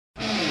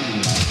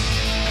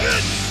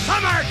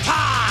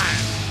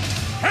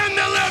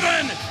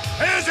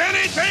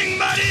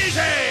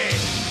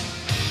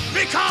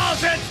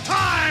because it's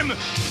time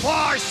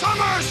for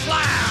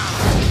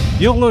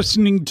SummerSlam! You're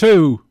listening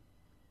to...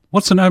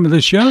 What's the name of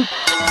this show?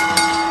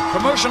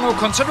 Promotional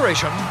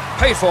consideration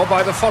paid for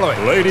by the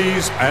following.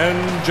 Ladies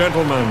and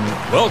gentlemen,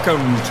 welcome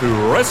to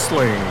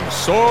Wrestling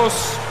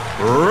Source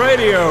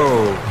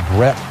Radio.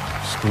 Brett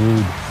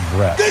screwed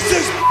Brett. This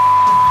is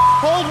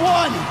hold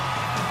one,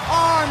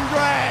 arm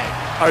drag.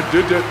 I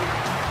did it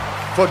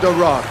for The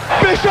Rock.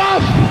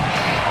 Bischoff,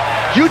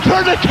 you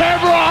turn the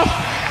camera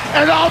off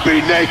and I'll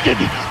be naked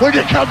when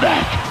you come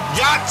back.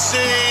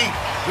 Yahtzee!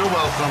 You're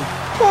welcome.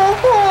 Go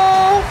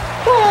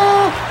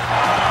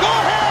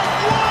ahead,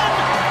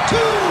 1, 2,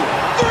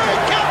 3,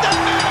 count them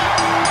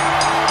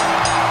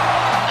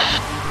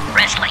down!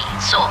 Wrestling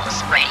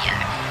Source Radio.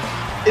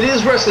 It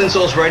is Wrestling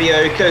Source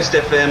Radio, Coast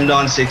FM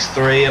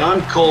 963, and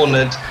I'm calling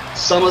it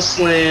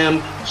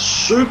SummerSlam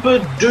Super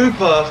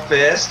Duper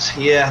Fest.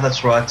 Yeah,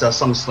 that's right,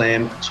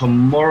 SummerSlam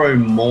tomorrow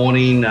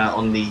morning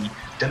on the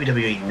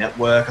WWE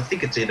Network. I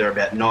think it's either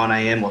about 9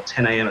 a.m. or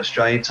 10 a.m.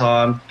 Australian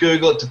time.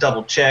 Google it to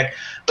double check.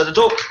 But to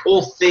talk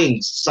all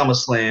things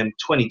SummerSlam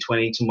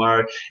 2020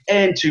 tomorrow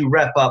and to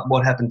wrap up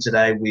what happened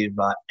today with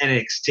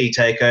NXT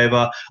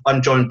TakeOver,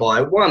 I'm joined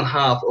by one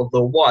half of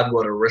the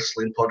Widewater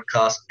Wrestling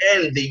Podcast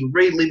and the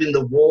Reliving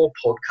the War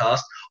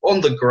podcast on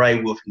the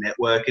Grey Wolf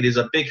Network. It is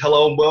a big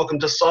hello and welcome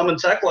to Simon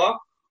Tackler.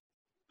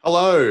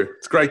 Hello.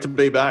 It's great to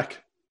be back.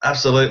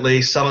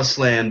 Absolutely.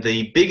 SummerSlam,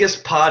 the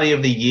biggest party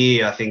of the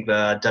year, I think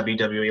the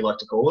WWE like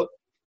to call it.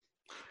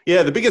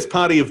 Yeah, the biggest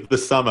party of the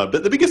summer,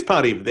 but the biggest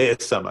party of their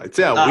summer. It's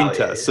our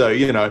winter. Yeah. So,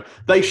 you know,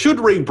 they should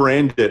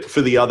rebrand it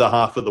for the other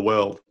half of the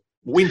world.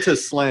 Winter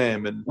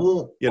Slam. And,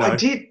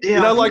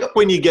 like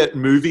when you get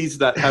movies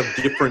that have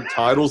different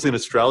titles in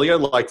Australia,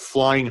 like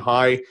Flying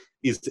High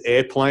is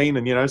Airplane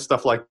and, you know,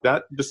 stuff like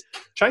that. Just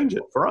change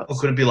it for us. Or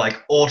could it be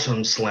like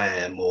Autumn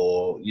Slam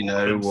or, you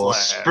know, or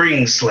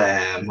Spring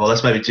Slam? Well,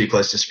 that's maybe too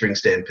close to Spring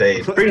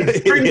Stampede. Bring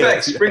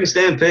back Spring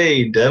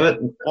Stampede, damn it.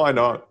 Why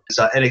not? It's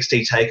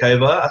NXT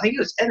TakeOver. I think it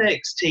was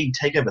NXT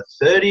TakeOver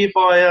 30, if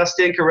I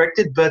stand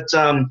corrected. But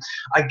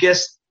I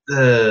guess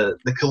the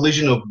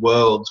collision of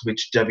worlds,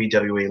 which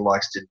WWE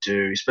likes to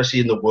do, especially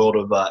in the world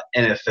of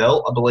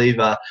NFL. I believe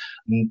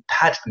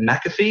Pat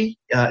McAfee,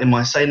 am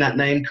I saying that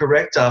name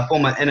correct?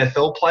 Former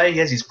NFL player. He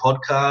has his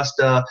podcast,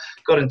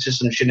 got into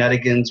some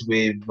shenanigans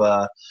with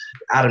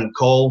Adam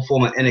Cole,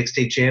 former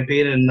NXT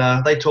champion,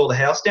 and they tore the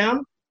house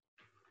down.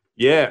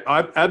 Yeah,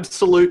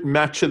 absolute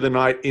match of the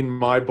night in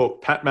my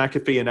book. Pat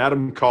McAfee and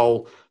Adam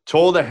Cole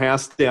tore the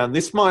house down.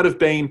 This might have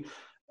been...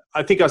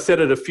 I think I said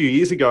it a few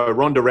years ago,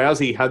 Ronda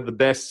Rousey had the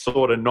best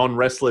sort of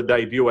non-wrestler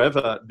debut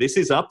ever. This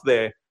is up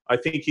there. I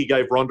think he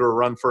gave Ronda a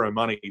run for her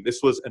money. This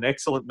was an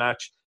excellent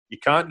match. You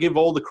can't give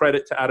all the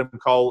credit to Adam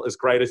Cole, as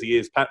great as he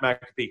is. Pat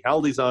McAfee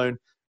held his own,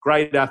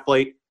 great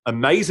athlete,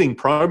 amazing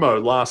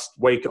promo last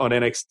week on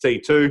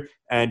NXT too,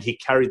 and he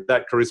carried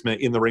that charisma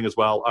in the ring as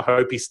well. I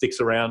hope he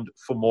sticks around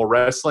for more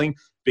wrestling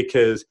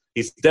because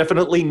he's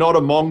definitely not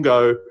a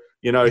Mongo.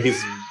 You know,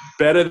 he's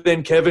better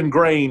than Kevin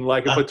Green.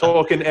 Like, if we're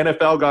talking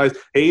NFL guys,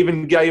 he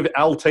even gave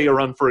LT a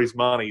run for his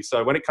money.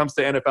 So when it comes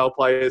to NFL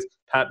players,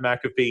 Pat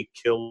McAfee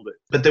killed it.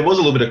 But there was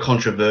a little bit of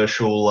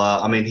controversial.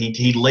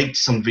 He leaked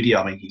some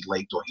video. He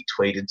leaked or he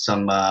tweeted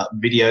some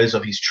videos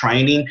of his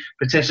training,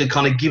 potentially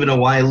kind of giving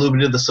away a little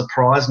bit of the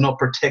surprise, not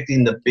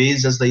protecting the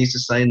biz, as they used to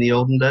say in the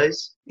olden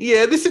days.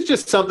 Yeah, this is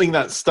just something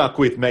that stuck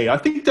with me. I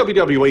think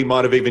WWE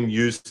might have even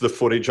used the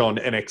footage on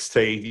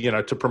NXT, you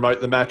know, to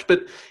promote the match.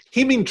 But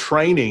him in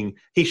training,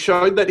 he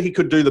showed that he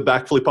could do the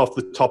backflip off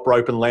the top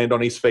rope and land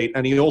on his feet.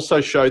 And he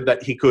also showed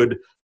that he could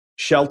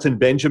Shelton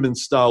Benjamin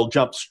style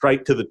jump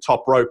straight to the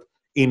top rope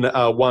in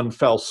one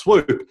fell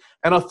swoop.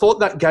 And I thought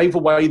that gave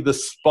away the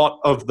spot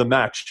of the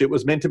match. It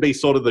was meant to be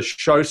sort of the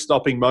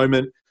show-stopping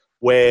moment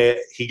where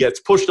he gets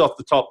pushed off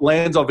the top,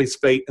 lands off his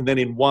feet, and then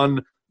in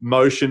one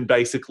motion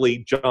basically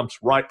jumps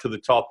right to the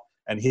top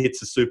and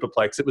hits a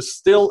superplex. It was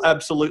still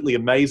absolutely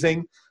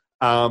amazing,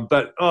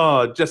 but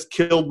it just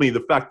killed me,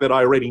 the fact that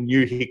I already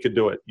knew he could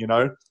do it, you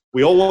know?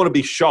 We all want to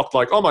be shocked,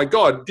 like, oh my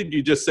God, didn't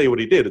you just see what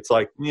he did? It's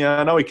like, yeah,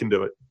 I know he can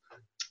do it.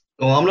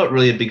 Well, I'm not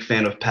really a big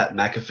fan of Pat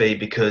McAfee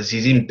because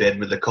he's in bed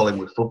with the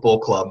Collingwood Football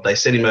Club. They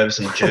sent him over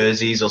some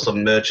jerseys or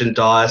some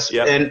merchandise.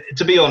 Yep. And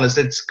to be honest,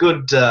 it's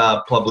good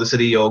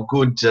publicity or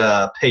good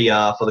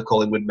PR for the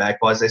Collingwood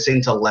Magpies. They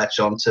seem to latch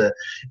on to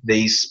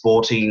these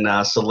sporting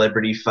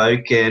celebrity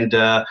folk.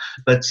 No,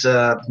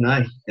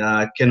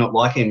 I cannot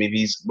like him if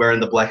he's wearing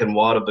the black and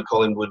white of the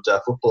Collingwood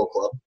Football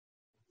Club.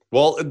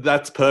 Well,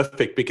 that's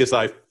perfect because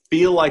I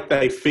feel like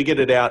they figured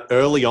it out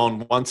early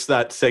on once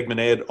that segment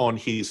aired on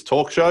his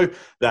talk show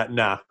that,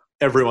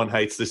 everyone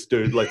hates this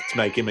dude. Let's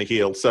make him a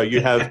heel. So you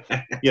have,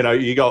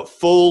 you got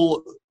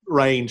full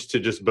range to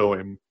just boo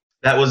him.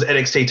 That was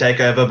NXT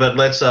TakeOver, but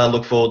let's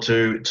look forward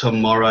to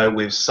tomorrow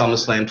with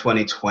SummerSlam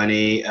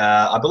 2020.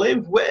 I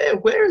believe,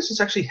 where is this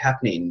actually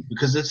happening?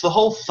 Because it's the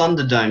whole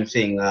Thunderdome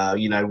thing,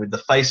 with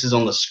the faces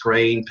on the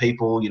screen.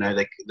 People,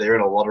 they're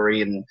in a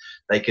lottery and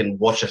they can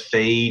watch a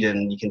feed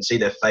and you can see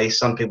their face.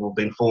 Some people have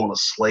been falling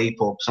asleep,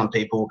 or some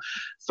people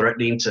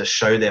threatening to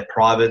show their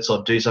privates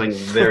or do something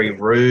very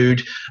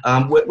rude.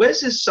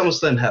 Where's this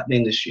SummerSlam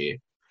happening this year?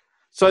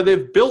 So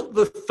they've built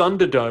the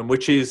Thunderdome,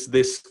 which is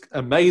this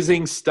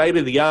amazing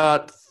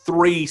state-of-the-art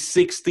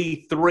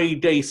 360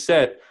 3D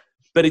set,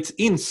 but it's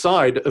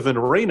inside of an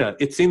arena.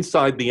 It's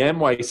inside the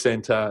Amway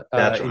Center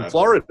in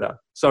Florida.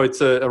 So it's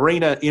an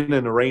arena in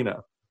an arena,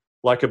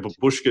 like a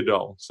babushka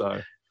doll.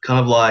 So kind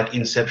of like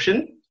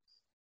Inception?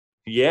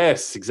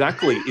 Yes,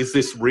 exactly. Is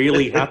this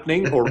really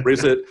happening, or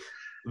is it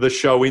the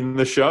show in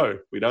the show?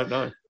 We don't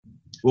know.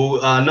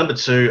 Well, number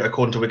 2,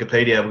 according to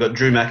Wikipedia, we've got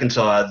Drew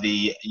McIntyre,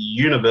 the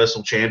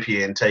Universal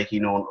Champion,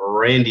 taking on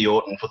Randy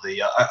Orton for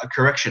the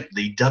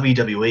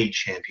WWE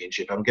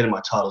Championship. I'm getting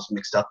my titles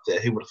mixed up there.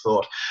 Who would have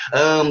thought?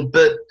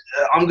 But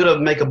I'm going to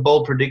make a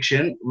bold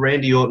prediction.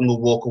 Randy Orton will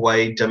walk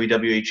away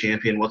WWE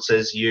Champion. What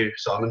says you,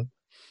 Simon?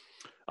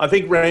 I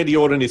think Randy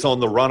Orton is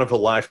on the run of a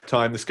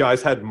lifetime. This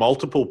guy's had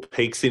multiple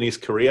peaks in his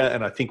career,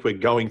 and I think we're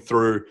going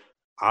through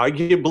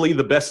arguably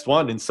the best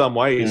one in some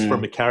ways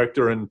from a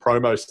character and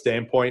promo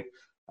standpoint.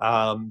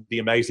 The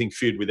amazing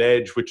feud with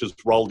Edge, which has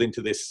rolled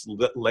into this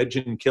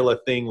legend killer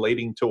thing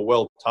leading to a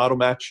world title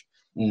match.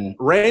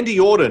 Randy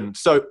Orton.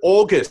 So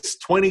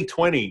August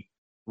 2020,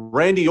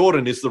 Randy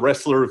Orton is the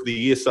wrestler of the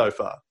year so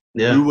far.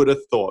 Yeah. Who would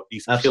have thought?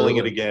 He's killing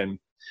it again.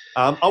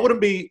 I wouldn't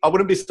be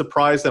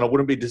surprised, and I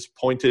wouldn't be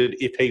disappointed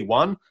if he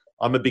won.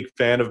 I'm a big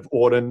fan of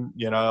Orton.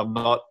 I'm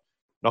not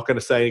going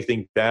to say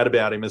anything bad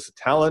about him as a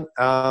talent.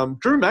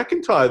 Drew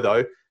McIntyre,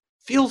 though,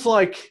 feels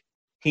like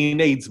he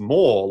needs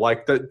more.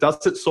 Like,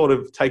 does it sort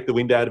of take the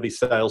wind out of his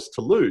sails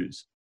to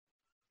lose?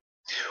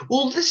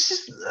 Well, this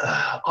is...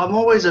 I'm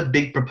always a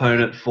big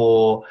proponent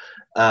for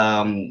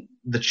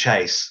the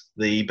chase,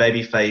 the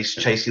babyface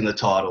chasing the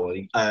title,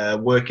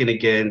 working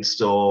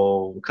against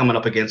or coming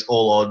up against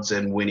all odds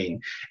and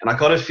winning. And I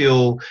kind of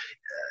feel...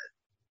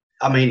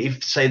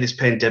 if, say, this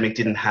pandemic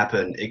didn't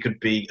happen, it could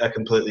be a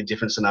completely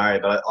different scenario.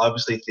 But I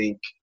obviously think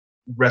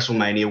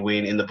WrestleMania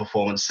win in the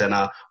Performance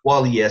Center,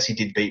 while, yes, he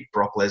did beat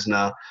Brock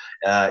Lesnar,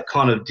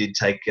 kind of did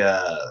take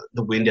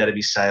the wind out of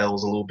his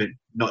sails a little bit,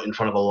 not in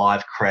front of a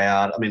live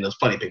crowd. There's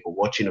plenty of people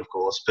watching, of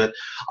course, but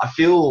I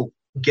feel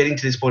getting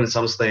to this point in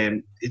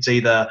SummerSlam, it's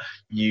either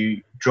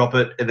you drop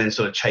it and then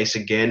sort of chase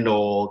again,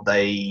 or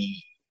they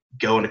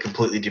go in a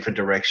completely different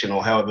direction,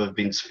 or however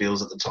Vince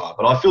feels at the time.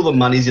 But I feel the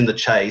money's in the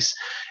chase,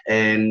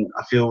 and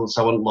I feel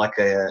someone like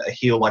a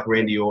heel like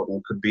Randy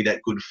Orton could be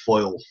that good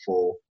foil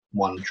for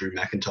one Drew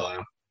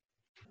McIntyre.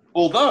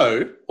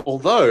 Although,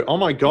 oh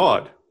my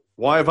God,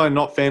 why have I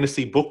not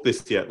fantasy booked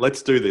this yet?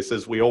 Let's do this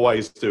as we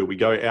always do. We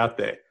go out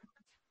there.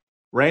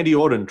 Randy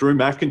Orton, Drew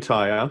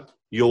McIntyre,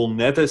 you'll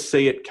never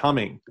see it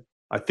coming.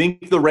 I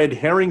think the red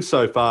herring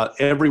so far,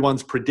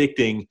 everyone's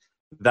predicting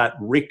that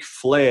Ric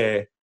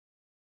Flair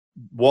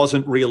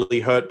wasn't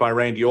really hurt by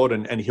Randy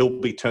Orton and he'll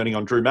be turning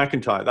on Drew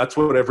McIntyre. That's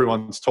what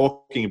everyone's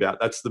talking about.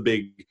 That's the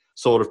big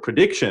sort of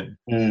prediction.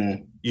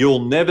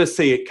 You'll never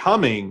see it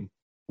coming.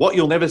 What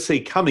you'll never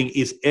see coming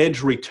is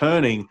Edge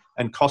returning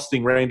and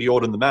costing Randy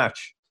Orton the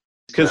match.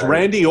 Because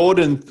Randy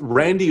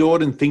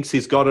Orton thinks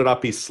he's got it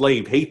up his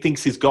sleeve. He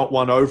thinks he's got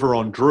one over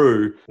on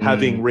Drew,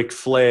 having Ric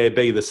Flair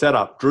be the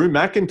setup. Drew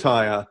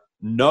McIntyre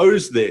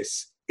knows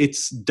this.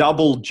 It's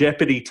double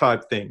jeopardy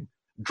type thing.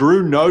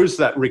 Drew knows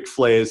that Ric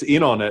Flair's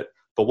in on it,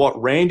 but what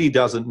Randy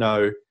doesn't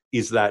know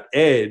is that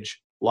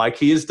Edge, like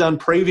he has done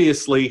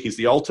previously, he's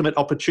the ultimate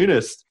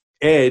opportunist.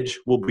 Edge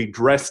will be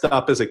dressed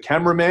up as a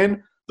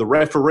cameraman. The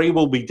referee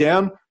will be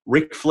down.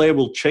 Ric Flair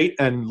will cheat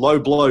and low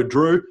blow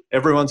Drew.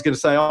 Everyone's going to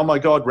say, oh my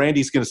God,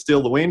 Randy's going to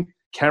steal the win.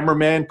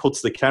 Cameraman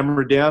puts the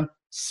camera down,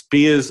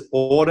 spears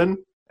Orton,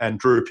 and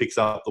Drew picks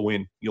up the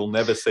win. You'll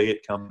never see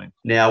it coming.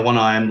 Now, one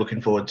I am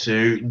looking forward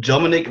to,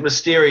 Dominic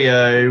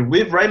Mysterio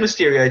with Rey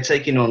Mysterio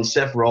taking on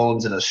Seth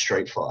Rollins in a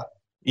street fight.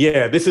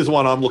 Yeah, this is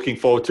one I'm looking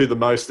forward to the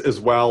most as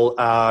well.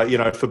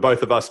 For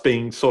both of us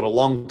being sort of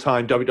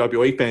long-time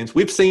WWE fans,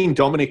 we've seen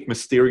Dominic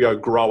Mysterio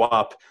grow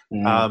up.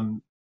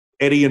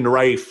 Eddie and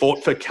Ray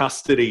fought for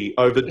custody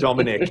over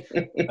Dominic.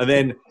 And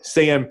then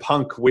CM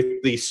Punk with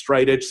the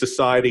Straight Edge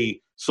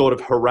Society sort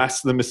of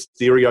harassed the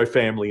Mysterio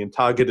family and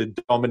targeted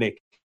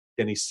Dominic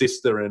and his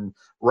sister and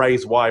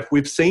Ray's wife.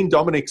 We've seen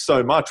Dominic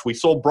so much. We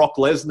saw Brock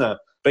Lesnar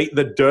beat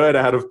the dirt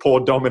out of poor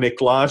Dominic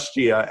last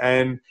year.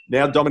 And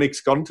now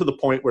Dominic's gotten to the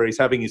point where he's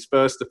having his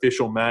first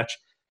official match.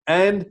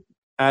 And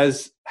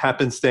as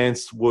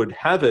happenstance would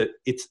have it,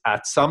 it's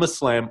at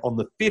SummerSlam on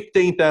the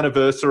 15th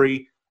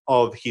anniversary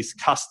of his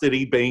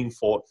custody being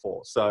fought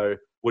for. So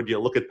would you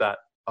look at that?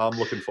 I'm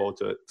looking forward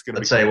to it. It's going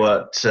to be. I'd say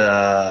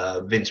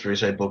what Vince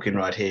Russo booking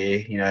right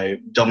here.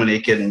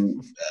 Dominic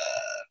and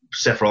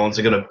Seth Rollins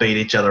are going to beat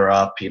each other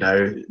up.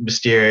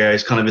 Mysterio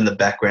is kind of in the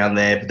background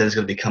there, but there's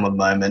going to become a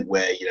moment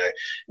where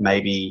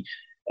maybe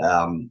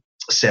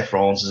Seth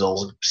Rollins is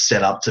all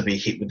set up to be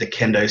hit with the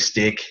kendo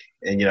stick,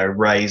 and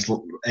Ray's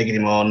egging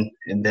him on,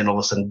 and then all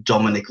of a sudden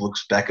Dominic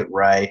looks back at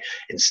Ray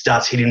and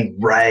starts hitting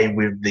Ray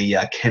with the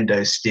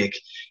kendo stick,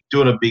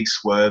 doing a big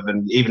swerve,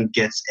 and even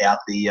gets out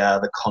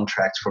the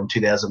contract from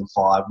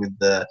 2005 with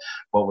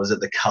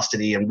the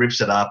custody, and rips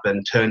it up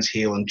and turns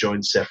heel and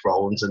joins Seth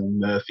Rollins and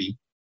Murphy.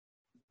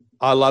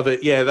 I love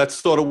it. Yeah, that's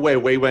sort of where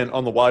we went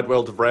on the Wide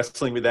World of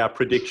Wrestling with our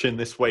prediction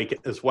this week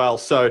as well.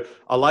 So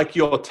I like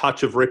your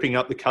touch of ripping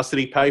up the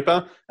custody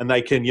paper, and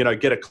they can,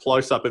 get a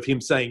close-up of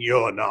him saying,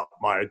 "You're not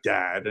my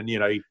dad," and,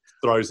 he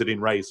throws it in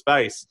Ray's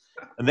face.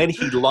 And then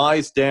he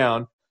lies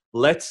down,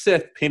 lets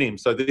Seth pin him.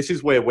 So this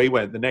is where we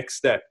went, the next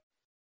step.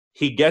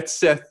 He gets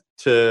Seth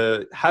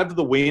to have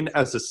the win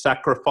as a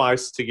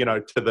sacrifice to,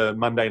 to the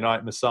Monday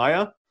Night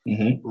Messiah.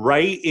 Mm-hmm.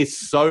 Ray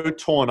is so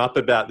torn up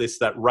about this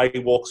that Ray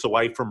walks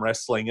away from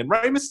wrestling. And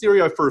Rey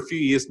Mysterio, for a few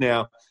years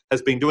now,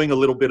 has been doing a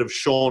little bit of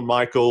Shawn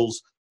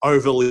Michaels,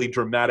 overly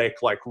dramatic,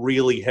 like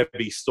really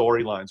heavy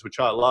storylines, which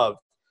I love.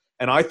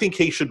 And I think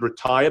he should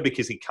retire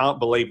because he can't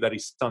believe that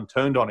his son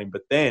turned on him.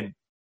 But then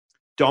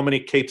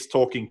Dominic keeps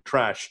talking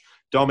trash.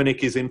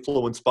 Dominic is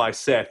influenced by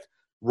Seth.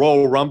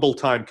 Royal Rumble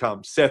time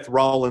comes. Seth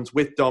Rollins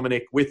with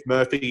Dominic, with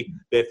Murphy.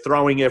 They're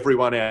throwing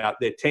everyone out.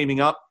 They're teaming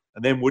up.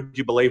 And then, would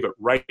you believe it,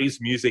 Ray's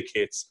music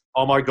hits.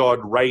 Oh, my God,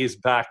 Ray is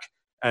back,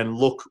 and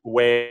look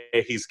where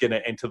he's going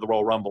to enter the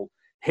Royal Rumble.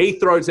 He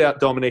throws out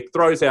Dominic,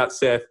 throws out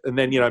Seth, and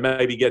then,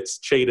 maybe gets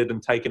cheated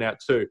and taken out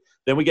too.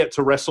 Then we get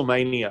to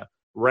WrestleMania,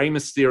 Rey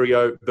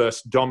Mysterio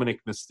versus Dominic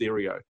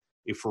Mysterio.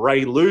 If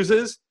Ray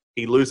loses,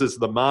 he loses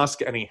the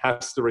mask and he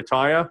has to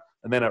retire.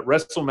 And then at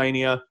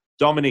WrestleMania,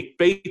 Dominic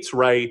beats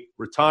Ray,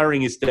 retiring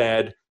his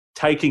dad,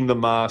 taking the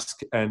mask,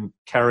 and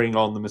carrying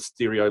on the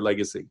Mysterio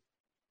legacy.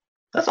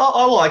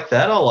 I like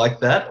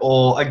that.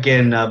 Or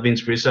again,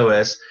 Vince Russo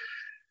as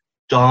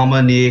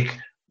Dominic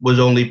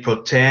was only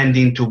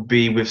pretending to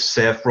be with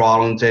Seth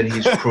Rollins and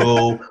his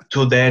crew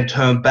to then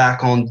turn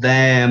back on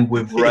them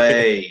with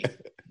Ray.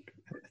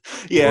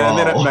 Yeah, Wow. And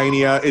then at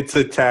Mania, it's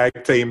a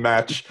tag team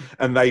match,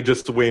 and they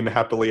just win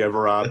happily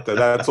ever after.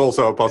 That's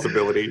also a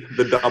possibility,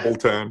 the double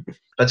turn.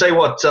 I tell you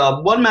what,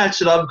 one match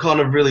that I've kind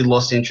of really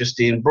lost interest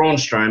in, Braun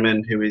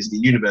Strowman, who is the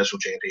Universal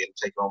Champion,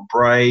 taking on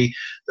Bray,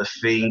 the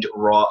Fiend,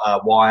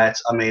 Wyatt.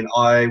 I mean,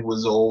 I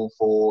was all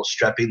for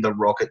strapping the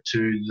rocket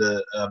to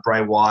the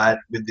Bray Wyatt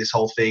with this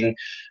whole thing.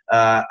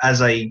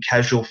 As a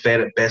casual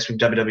fan at best with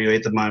WWE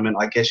at the moment,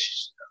 I guess,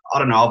 I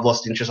don't know, I've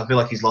lost interest. I feel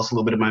like he's lost a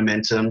little bit of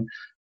momentum.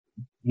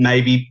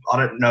 Maybe, I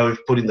don't know if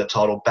putting the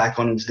title back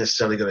on him is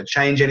necessarily going to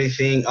change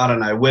anything. I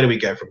don't know. Where do we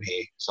go from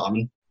here,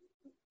 Simon?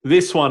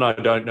 This one, I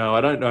don't know.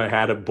 I don't know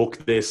how to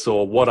book this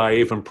or what I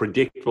even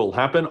predict will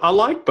happen. I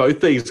like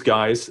both these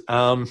guys.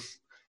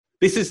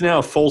 This is now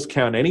a Falls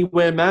Count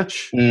Anywhere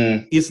match.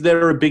 Is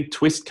there a big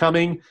twist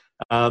coming?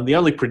 The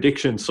only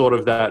prediction sort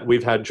of that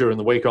we've had during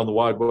the week on the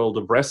Wide World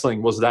of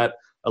Wrestling was that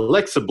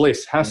Alexa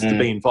Bliss has to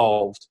be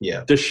involved.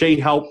 Yeah. Does she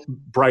help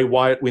Bray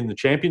Wyatt win the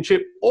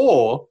championship?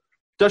 Or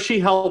does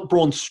she help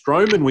Braun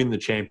Strowman win the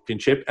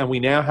championship? And we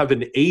now have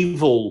an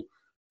evil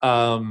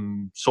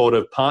sort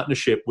of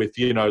partnership with,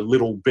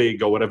 Little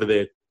Big or whatever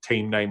their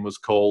team name was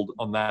called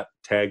on that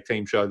tag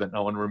team show that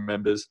no one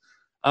remembers.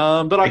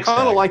 But I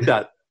kind of like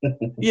that.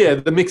 Yeah,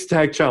 the Mixed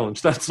Tag Challenge.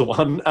 That's the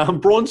one.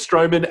 Braun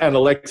Strowman and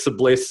Alexa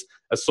Bliss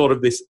as sort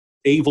of this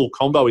evil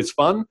combo is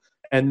fun.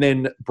 And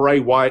then Bray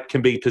Wyatt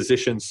can be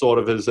positioned sort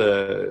of as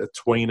a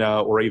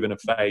tweener or even a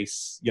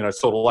face,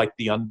 sort of like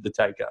The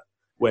Undertaker,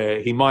 where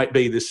he might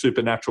be this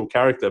supernatural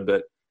character,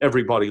 but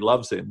everybody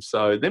loves him.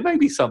 So there may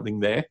be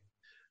something there.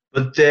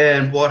 But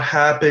then what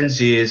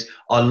happens is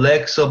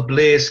Alexa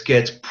Bliss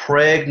gets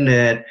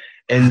pregnant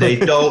and they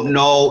don't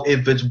know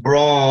if it's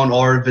Braun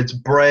or if it's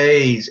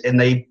Bray's, and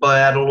they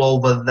battle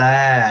over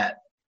that.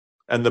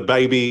 And the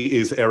baby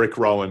is Eric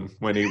Rowan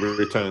when he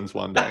returns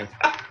one day.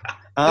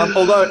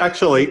 Although,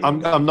 actually,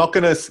 I'm not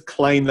going to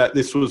claim that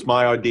this was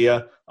my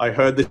idea. I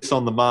heard this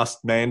on the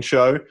Masked Man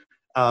show.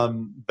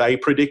 They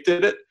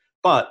predicted it.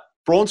 But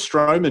Braun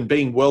Strowman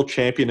being world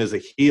champion as a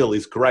heel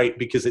is great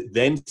because it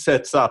then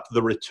sets up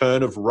the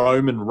return of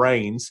Roman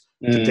Reigns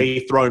to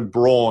dethrone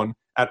Braun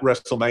at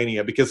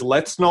WrestleMania. Because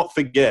let's not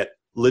forget,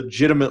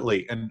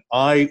 legitimately, and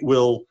I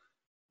will,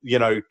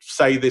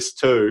 say this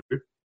too,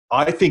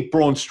 I think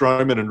Braun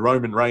Strowman and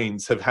Roman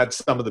Reigns have had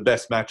some of the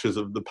best matches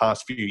of the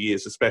past few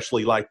years,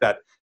 especially like that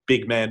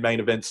big man main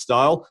event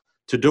style.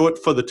 To do it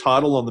for the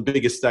title on the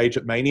biggest stage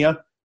at Mania,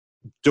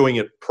 doing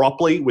it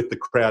properly with the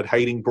crowd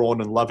hating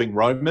Braun and loving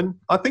Roman,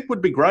 I think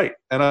would be great.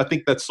 And I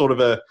think that's sort of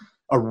a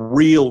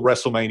real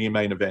WrestleMania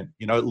main event.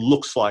 It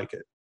looks like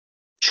it.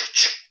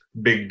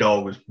 Big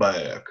Dog is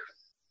back.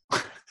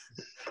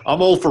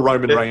 I'm all for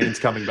Roman Reigns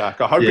coming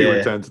back. I hope he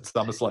returns at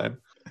SummerSlam.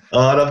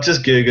 And I've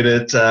just Googled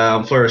it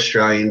for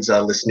Australians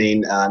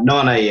listening.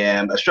 9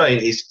 a.m.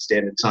 Australian Eastern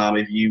Standard Time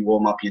if you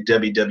warm up your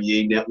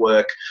WWE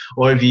network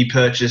or if you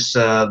purchase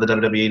the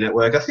WWE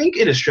network. I think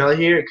in Australia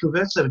here it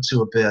converts over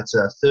to about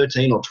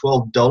 $13 or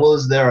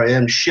 $12. There I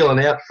am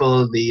shilling out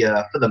for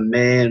the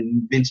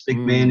man, Vince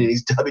McMahon and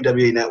his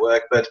WWE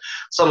network. But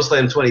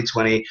SummerSlam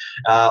 2020,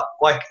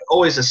 like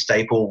always a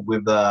staple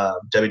with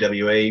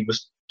WWE,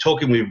 was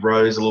talking with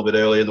Rose a little bit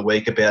earlier in the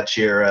week about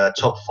your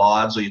top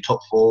fives or your top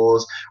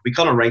fours. We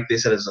kind of ranked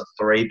this as a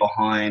 3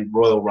 behind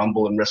Royal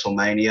Rumble and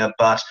WrestleMania,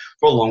 but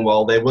for a long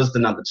while there was the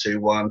number 2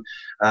 one.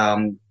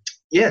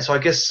 So I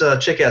guess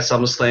check out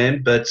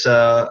SummerSlam. But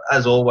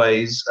as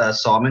always,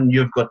 Simon,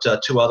 you've got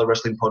 2 other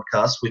wrestling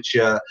podcasts which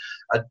are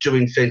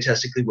doing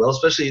fantastically well,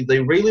 especially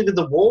the Reliving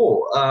the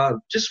War.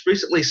 Just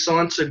recently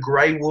signed to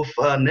Grey Wolf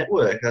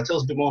Network. Tell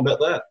us a bit more about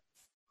that.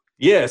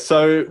 Yeah,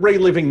 so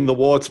Reliving the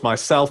War, it's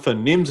myself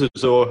and Nims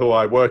Azur, who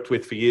I worked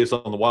with for years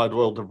on the Wide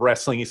World of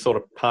Wrestling. He's sort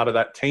of part of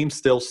that team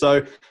still.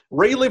 So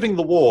Reliving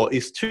the War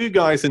is 2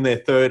 guys in their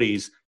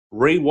 30s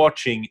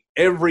rewatching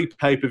every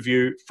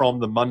pay-per-view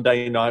from the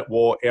Monday Night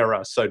War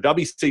era. So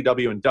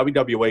WCW and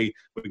WWE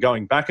were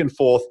going back and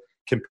forth,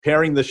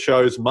 comparing the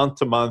shows month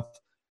to month.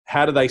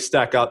 How do they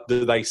stack up?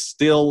 Do they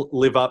still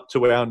live up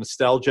to our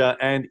nostalgia?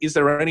 And is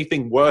there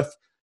anything worth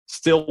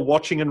still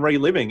watching and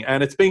reliving?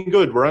 And it's been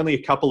good. We're only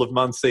a couple of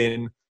months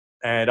in,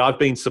 and I've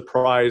been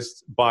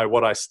surprised by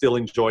what I still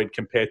enjoyed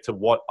compared to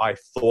what I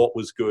thought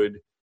was good,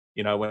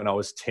 when I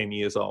was 10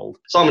 years old.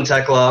 Simon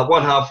Tackler,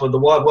 one half of the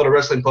Wide World of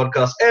Wrestling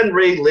podcast and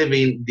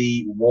Reliving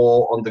the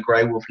War on the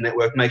Grey Wolf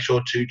Network. Make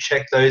sure to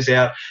check those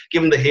out.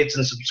 Give them the hits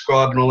and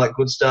subscribe and all that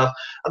good stuff.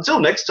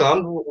 Until next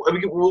time,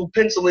 we'll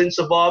pencil in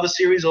Survivor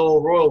Series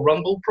or Royal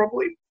Rumble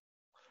probably.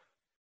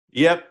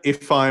 Yep,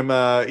 if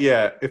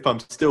I'm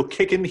still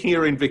kicking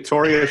here in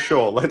Victoria,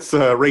 sure. Let's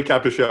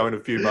recap a show in a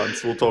few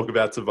months. We'll talk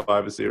about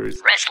Survivor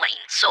Series. Wrestling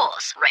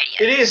Source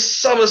Radio. It is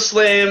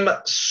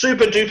SummerSlam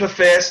Super Duper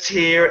Fest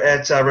here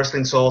at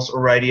Wrestling Source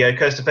Radio,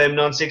 Coast FM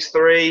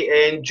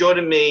 963, and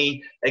joining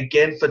me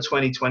again for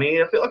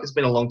 2020. I feel like it's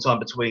been a long time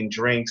between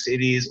drinks.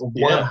 It is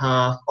one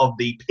half of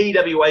the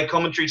PWA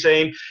commentary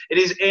team. It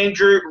is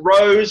Andrew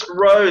Rose.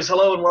 Rose,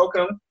 hello and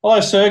welcome. Hello,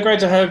 sir.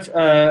 Great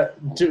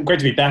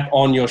to be back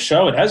on your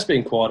show. It has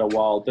been quite a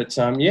while, but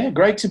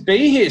great to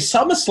be here.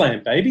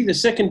 SummerSlam, baby, the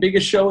second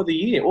biggest show of the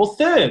year, or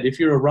third if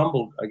you're a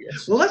Rumble, I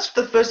guess. Well, that's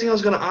the first thing I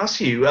was going to ask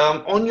you.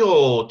 On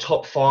your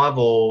top 5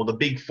 or the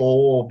big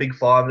 4 or big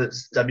 5,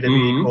 that's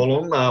WWE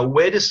call them,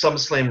 where does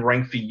SummerSlam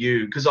rank for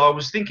you? Because I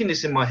was thinking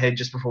this in my head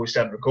just before we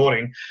started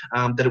recording,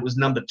 that it was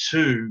number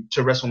 2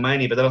 to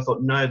WrestleMania, but then I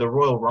thought, no, the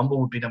Royal Rumble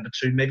would be number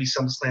 2. Maybe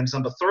SummerSlam's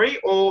number 3,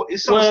 or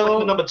is SummerSlam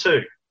the number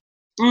 2?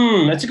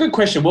 That's a good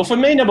question. Well, for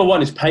me, number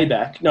 1 is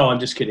Payback. No, I'm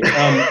just kidding.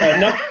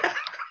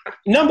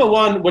 Number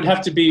 1 would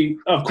have to be,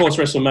 of course,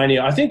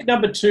 WrestleMania. I think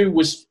number 2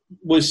 was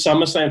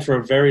SummerSlam for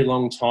a very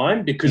long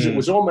time because it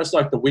was almost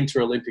like the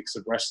Winter Olympics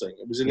of wrestling.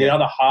 It was in the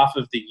other half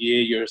of the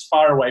year. You're as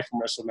far away from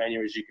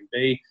WrestleMania as you can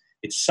be.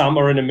 It's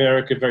summer in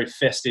America, very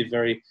festive,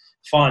 very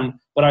fun.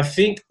 But I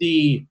think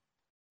the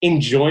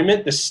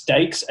enjoyment, the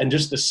stakes, and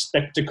just the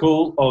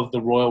spectacle of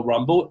the Royal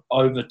Rumble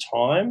over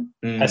time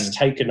has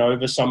taken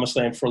over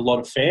SummerSlam for a lot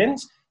of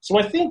fans. So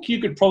I think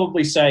you could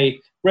probably say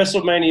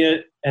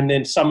WrestleMania and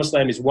then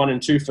SummerSlam is 1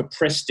 and 2 for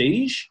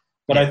prestige.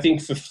 But I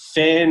think for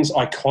fans'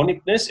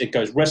 iconicness, it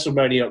goes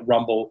WrestleMania,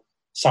 Rumble,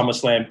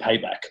 SummerSlam,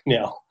 Payback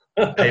now.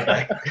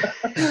 Payback.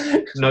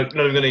 Not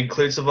even going to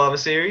include Survivor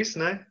Series,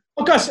 no?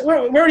 Oh, guys, we're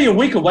already a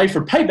week away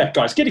from Payback,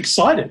 guys. Get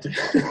excited.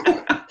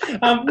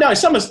 No,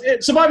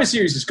 Survivor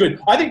Series is good.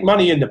 I think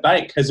Money in the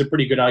Bank has a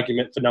pretty good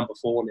argument for number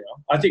 4 now.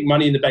 I think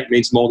Money in the Bank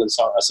means more than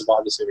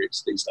Survivor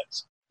Series these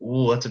days.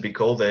 Oh, that's a big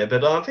call there.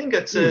 But I think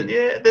it's,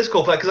 there's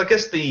call for that because I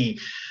guess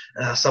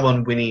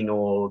someone winning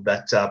or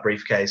that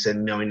briefcase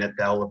and knowing that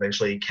they'll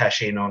eventually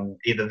cash in on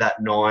either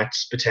that night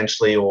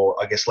potentially or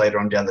I guess later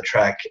on down the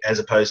track as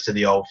opposed to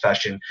the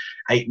old-fashioned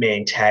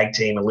 8-man tag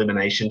team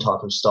elimination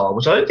type of style,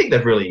 which I don't think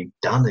they've really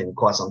done in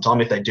quite some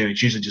time. If they do,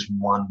 it's usually just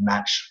one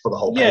match for the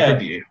whole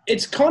pay-per-view.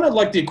 It's kind of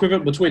like the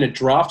equivalent between a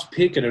draft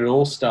pick and an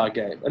all-star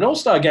game. An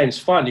all-star game's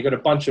fun. You've got a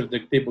bunch of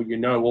the people you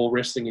know all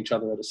wrestling each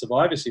other at a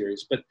Survivor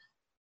Series, but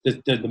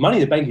the Money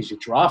in the Bank is your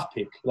draft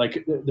pick.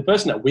 Like the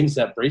person that wins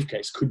that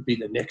briefcase could be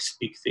the next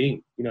big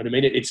thing. You know what I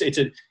mean? I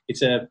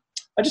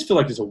just feel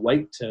like there's a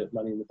weight to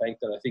Money in the Bank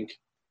that I think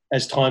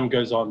as time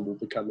goes on will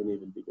become an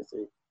even bigger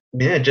thing.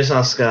 Yeah, just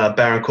ask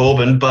Baron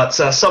Corbin. But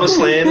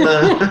SummerSlam,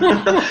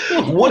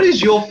 what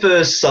is your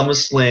first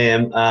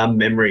SummerSlam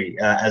memory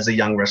as a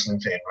young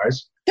wrestling fan,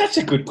 Rose? That's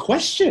a good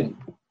question.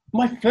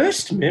 My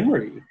first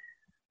memory?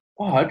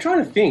 Oh, I'm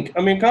trying to think.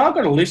 I mean, I've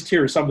got a list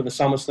here of some of the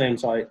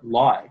SummerSlams I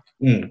like.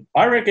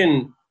 I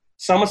reckon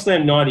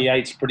SummerSlam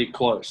 98 is pretty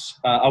close.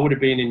 I would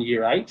have been in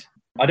year 8.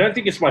 I don't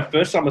think it's my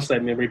first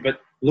SummerSlam memory, but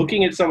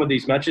looking at some of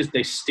these matches,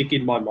 they stick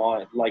in my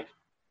mind. Like,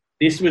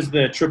 this was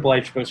the Triple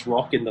H versus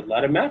Rock in the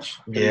ladder match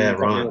for the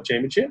Continental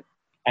Championship,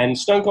 and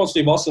Stone Cold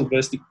Steve Austin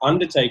versus The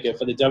Undertaker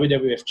for the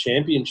WWF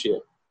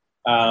Championship.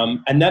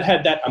 And that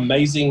had that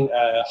amazing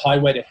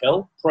Highway to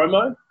Hell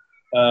promo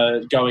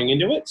going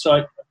into it.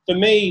 So for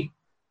me,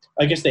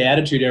 I guess the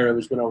Attitude Era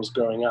was when I was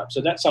growing up.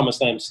 So that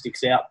SummerSlam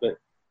sticks out, but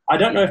I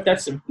don't know if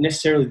that's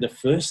necessarily the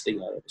first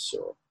thing I ever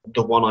saw.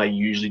 The one I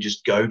usually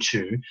just go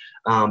to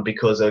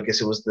because I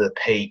guess it was the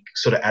peak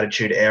sort of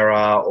Attitude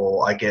Era,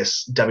 or I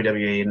guess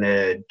WWE and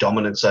their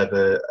dominance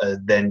over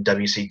then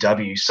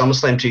WCW.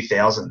 SummerSlam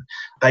 2000.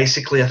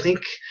 Basically, I think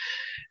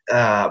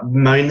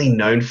mainly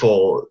known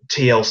for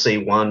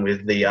TLC 1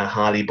 with the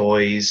Hardy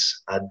Boys,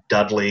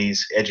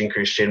 Dudleys, Edge and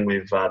Christian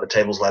with the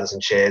Tables, Ladders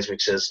and Chairs,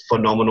 which is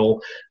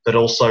phenomenal, but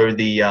also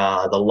the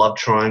love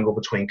triangle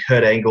between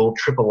Kurt Angle,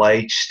 Triple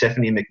H,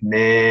 Stephanie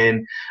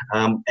McMahon,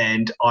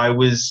 and I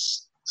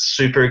was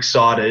super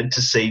excited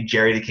to see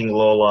Jerry the King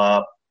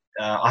Lawler.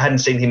 I hadn't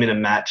seen him in a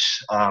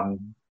match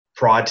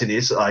prior to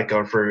this,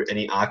 going through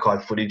any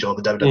archive footage or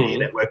the WWE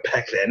Network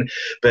back then,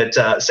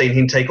 but seeing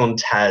him take on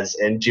Taz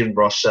and Jim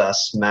Ross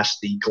smash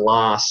the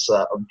glass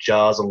of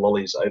jars and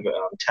lollies over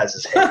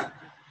Taz's head.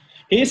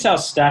 Here's how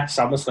stacked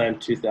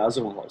SummerSlam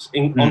 2000 was.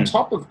 On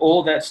top of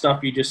all that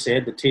stuff you just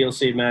said, the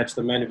TLC match,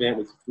 the main event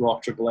with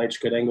Rock, Triple H,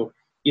 Kurt Angle,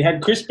 you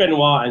had Chris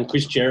Benoit and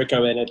Chris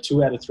Jericho in a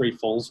 2 out of 3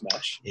 falls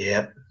match.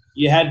 Yep.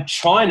 You had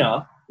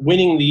China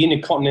winning the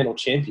Intercontinental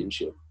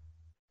Championship.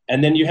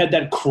 And then you had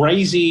that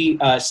crazy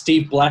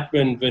Steve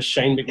Blackman versus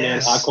Shane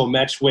McMahon hardcore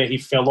match where he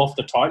fell off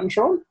the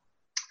Titantron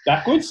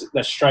backwards,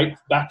 the straight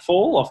back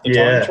fall off the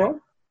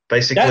Titantron.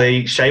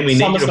 Basically, Shane, we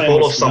need you to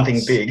fall off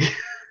something big.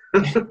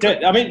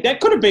 I mean, that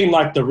could have been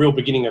like the real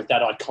beginning of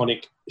that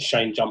iconic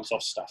Shane jumps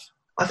off stuff.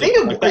 I think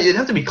it'd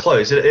have to be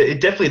close.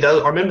 It definitely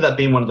does. I remember that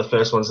being one of the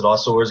first ones that I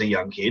saw as a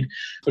young kid.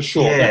 For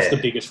sure, that's the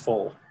biggest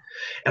fall.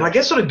 And I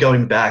guess sort of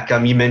going back,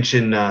 you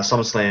mentioned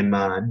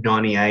SummerSlam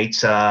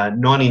 98,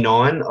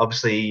 99.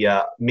 Obviously,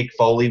 Mick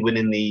Foley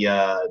winning the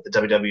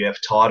WWF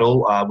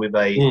title with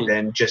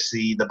then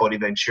Jesse the Body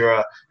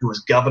Ventura, who was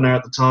governor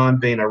at the time,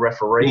 being a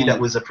referee. That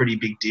was a pretty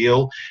big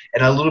deal,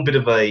 and a little bit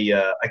of a,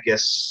 I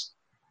guess,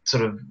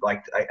 sort of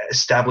like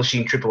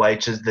establishing Triple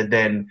H as the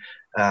then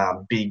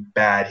big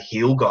bad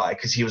heel guy,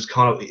 because he was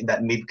kind of in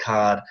that mid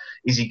card.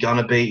 Is he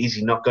gonna be? Is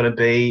he not gonna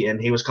be? And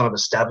he was kind of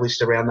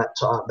established around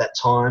that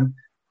time.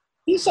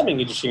 Here's something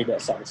interesting about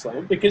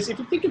SummerSlam, because if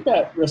you think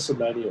about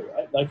WrestleMania,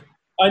 right? Like,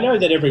 I know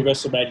that every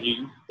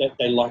WrestleMania that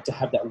they like to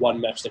have that one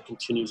match that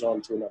continues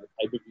on to another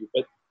pay-per-view,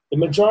 but the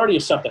majority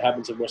of stuff that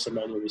happens in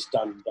WrestleMania is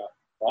done and done,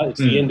 right? It's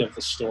the end of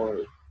the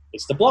story.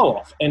 It's the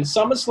blow-off. And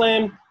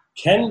SummerSlam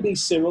can be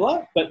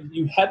similar, but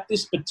you had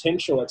this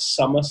potential at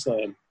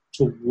SummerSlam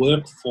to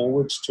work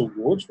forwards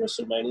towards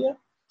WrestleMania.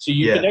 So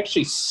you can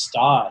actually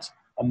start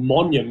a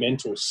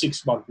monumental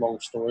 6-month-long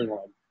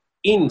storyline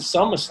in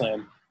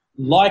SummerSlam,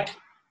 like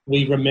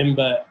we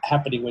remember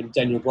happening when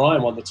Daniel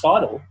Bryan won the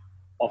title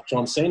off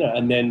John Cena,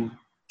 and then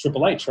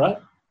Triple H, right?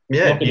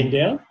 Yeah. Knocking him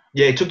down.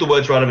 Yeah, he took the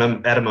words right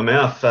out of my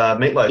mouth,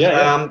 Meatloaf.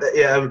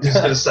 I was just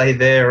going to say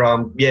there,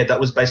 that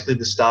was basically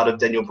the start of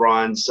Daniel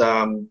Bryan's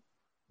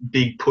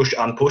big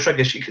push-unpush, I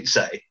guess you could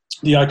say.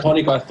 The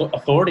iconic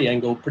authority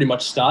angle pretty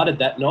much started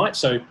that night,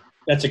 so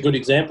that's a good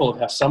example of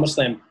how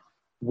SummerSlam,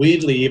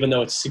 weirdly, even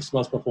though it's 6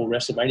 months before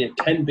WrestleMania,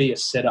 can be a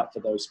setup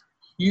for those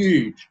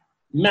huge,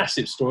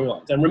 massive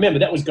storylines. And remember,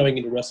 that was going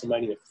into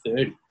WrestleMania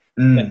 30.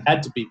 That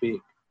had to be big.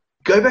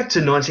 Go back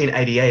to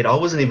 1988. I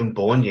wasn't even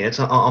born yet.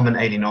 I'm an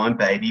 89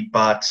 baby,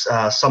 but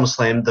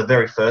SummerSlam, the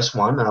very first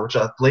one, which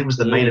I believe was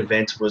the main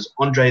event, was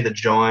Andre the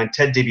Giant,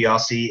 Ted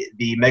DiBiase,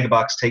 the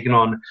Megabucks taking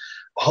on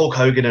Hulk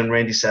Hogan and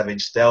Randy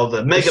Savage. They were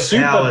the Mega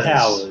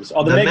Powers.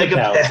 Oh, the Mega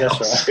Powers,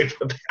 that's right.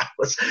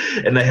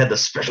 Superpowers. And they had the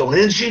special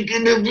handshake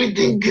and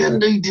everything,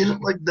 and they did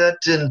it like that.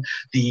 And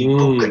the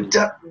polka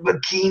dot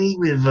bikini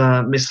with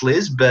Miss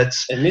Liz.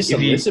 And Miss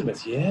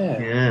Elizabeth,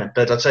 Yeah,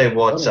 but I'll tell you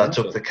what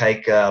took the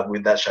cake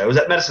with that show. It was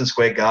at Madison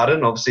Square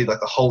Garden, obviously like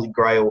the holy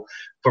grail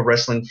for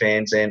wrestling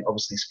fans and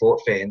obviously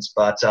sport fans.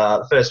 But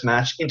the first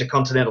match,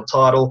 Intercontinental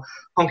title,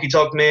 Honky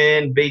Tonk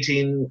Man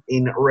beaten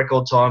in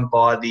record time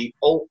by the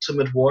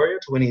Ultimate Warrior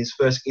to win his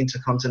first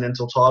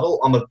Intercontinental title.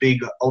 I'm a big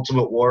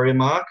Ultimate Warrior,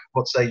 Mark.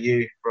 What say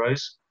you,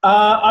 Rose?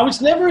 I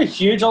was never a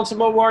huge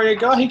Ultimate Warrior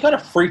guy. He kind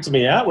of freaked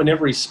me out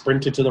whenever he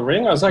sprinted to the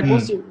ring. I was like,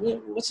 what's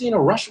he in a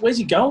rush? Where's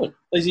he going?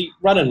 Is he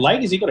running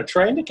late? Has he got a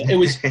train to get?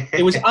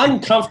 It was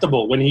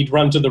uncomfortable when he'd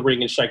run to the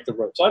ring and shake the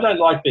ropes. I don't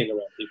like being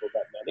around people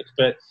that manic,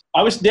 but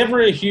I was never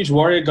a huge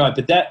Warrior guy.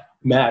 But that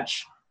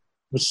match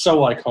was so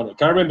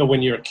iconic. I remember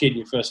when you're a kid,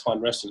 you first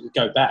find wrestling, you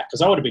go back,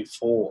 because I would have been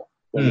 4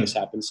 when this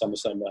happened,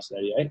 SummerSlam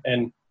 1988.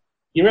 And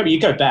you remember, you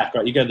go back,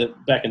 right? You go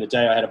back in the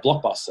day, I had a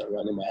Blockbuster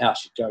around in my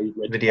house. You'd go, you'd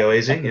rent Video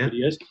Easy,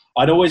 videos.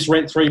 I'd always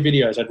rent 3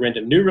 videos. I'd rent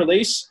a new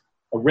release,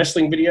 a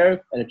wrestling video,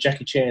 and a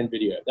Jackie Chan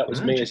video. That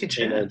was me as a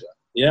teenager.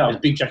 Yeah, I was a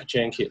big Jackie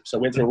Chan kid. So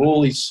I went through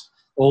all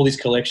his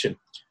collection.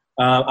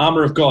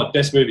 Armor of God,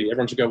 best movie.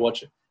 Everyone should go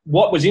watch it.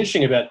 What was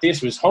interesting about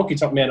this was Honky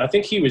Tonk Man, I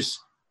think he was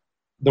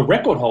the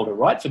record holder,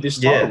 right, for this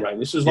title reign.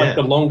 This was like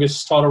the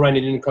longest title reign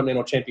in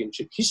Intercontinental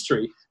Championship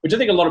history, which I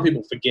think a lot of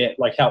people forget,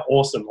 like how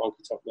awesome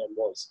Honky Tonk Man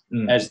was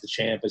as the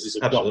champ, as this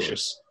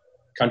obnoxious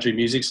country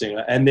music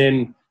singer. And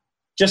then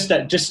just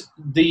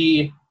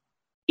the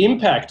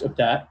impact of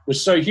that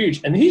was so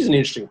huge. And here's an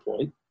interesting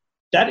point.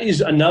 that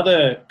is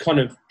another kind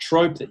of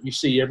trope that you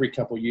see every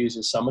couple of years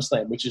in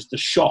SummerSlam, which is the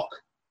shock.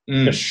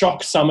 The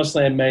shock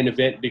SummerSlam main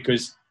event,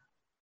 because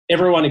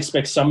everyone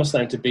expects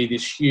SummerSlam to be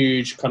this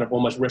huge kind of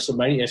almost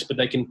WrestleMania-esque, but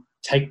they can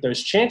take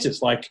those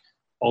chances, like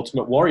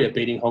Ultimate Warrior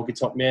beating Honky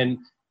Tonk Man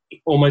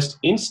almost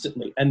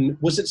instantly. And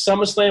was it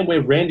SummerSlam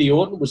where Randy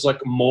Orton was like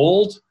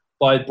mauled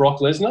by Brock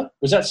Lesnar?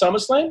 Was that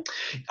SummerSlam?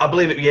 I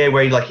believe it, yeah,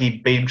 where he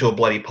beat him to a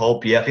bloody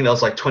pulp. Yeah, I think that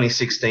was like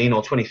 2016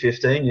 or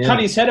 2015. Yeah. Cut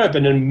his head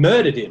open and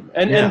murdered him.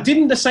 And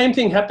didn't the same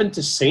thing happen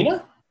to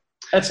Cena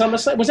at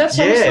SummerSlam? Was that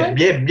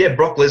SummerSlam? Yeah.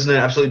 Brock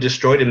Lesnar absolutely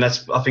destroyed him.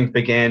 That's, I think,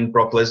 began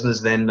Brock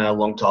Lesnar's then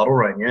long title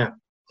reign, yeah.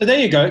 So there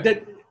you go.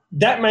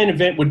 That main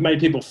event would make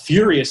people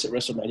furious at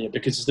WrestleMania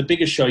because it's the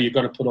biggest show you've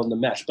got to put on the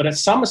match. But at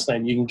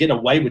SummerSlam, you can get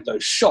away with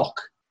those shock.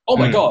 Oh,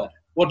 my God,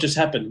 what just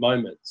happened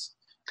moments.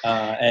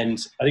 And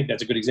I think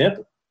that's a good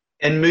example.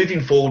 And moving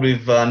forward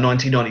with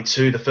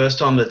 1992, the first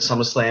time that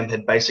SummerSlam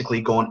had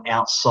basically gone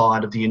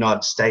outside of the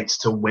United States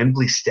to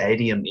Wembley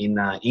Stadium in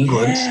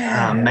England,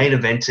 main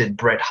evented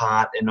Bret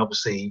Hart and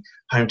obviously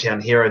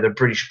hometown hero, the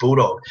British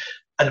Bulldog.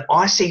 An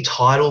IC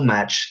title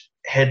match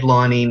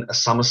headlining a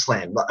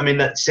SummerSlam. I mean,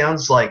 that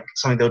sounds like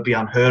something that would be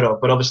unheard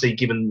of, but obviously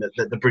given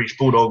that the British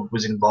Bulldog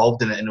was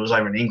involved in it and it was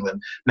over in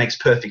England, makes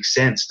perfect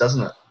sense,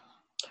 doesn't it?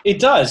 It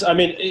does. I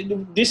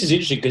mean, this is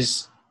interesting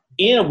because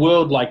in a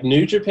world like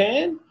New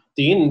Japan,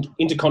 the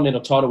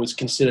Intercontinental title is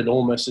considered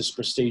almost as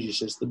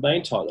prestigious as the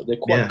main title. They're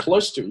quite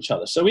close to each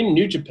other. So in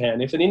New Japan,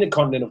 if an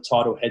Intercontinental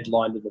title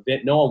headlined an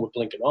event, no one would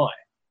blink an eye.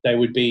 They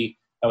would be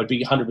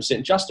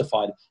 100%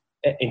 justified.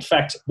 In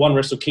fact, One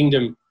Wrestle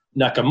Kingdom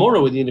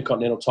Nakamura with the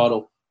Intercontinental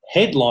title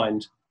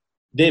headlined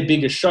their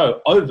biggest show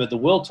over the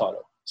world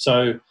title.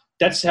 So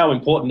that's how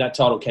important that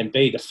title can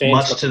be. The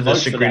fans much to the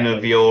chagrin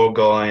of your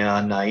guy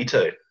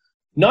Naito.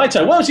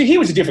 Naito, well, see, he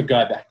was a different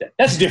guy back then.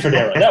 That's a different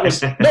era. That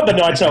was not the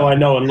Naito I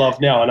know and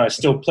love now, and I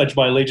still pledge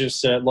my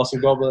allegiance to Los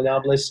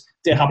Ingobernables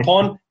de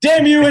Japón.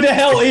 Damn you to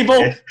hell,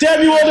 evil!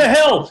 Damn you all to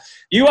hell!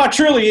 You are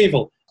truly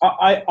evil.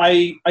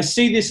 I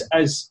see this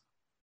as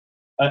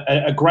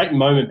a great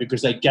moment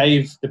because they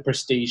gave the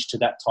prestige to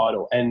that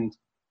title, and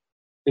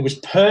it was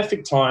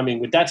perfect timing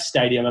with that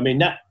stadium. I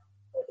mean,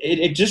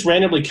 it just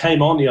randomly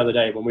came on the other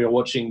day when we were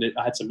watching.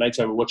 I had some mates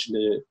over watching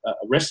the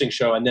wrestling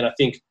show, and then I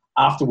think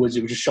afterwards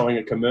it was just showing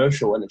a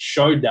commercial, and it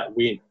showed that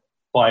win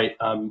by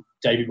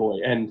Davey Boy.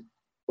 And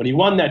when he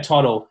won that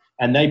title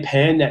and they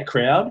panned that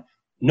crowd,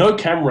 no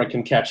camera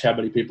can catch how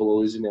many people are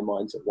losing their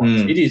minds at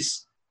once. It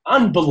is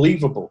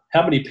unbelievable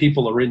how many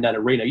people are in that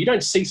arena. You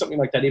don't see something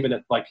like that even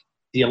at like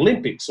the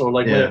Olympics or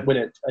like when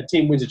a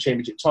team wins a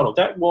championship title.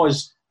 That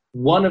was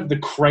one of the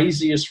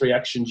craziest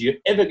reactions you're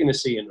ever going to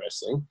see in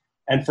wrestling.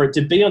 And for it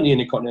to be on the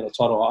Intercontinental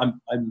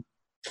title, I'm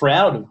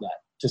proud of that,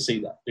 to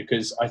see that,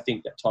 because I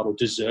think that title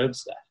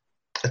deserves that.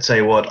 I tell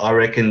you what, I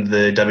reckon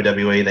the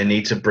WWE, they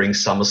need to bring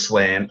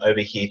SummerSlam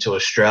over here to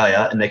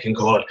Australia and they can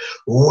call it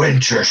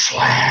Winter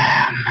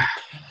Slam.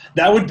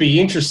 That would be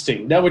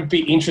interesting. The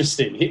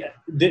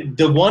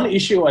one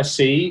issue I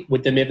see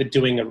with them ever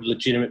doing a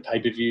legitimate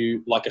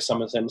pay-per-view like a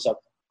SummerSlam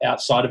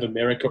outside of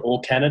America or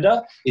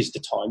Canada is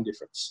the time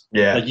difference.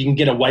 Yeah. Like you can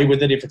get away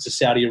with it if it's a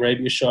Saudi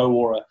Arabia show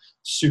or a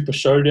Super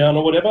Showdown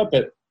or whatever,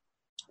 but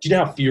do you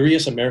know how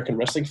furious American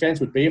wrestling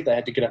fans would be if they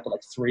had to get up at like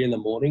 3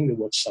 a.m. to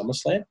watch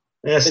SummerSlam?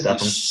 Yeah, stuff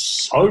them.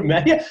 So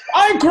mad. Yeah,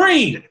 I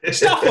agree.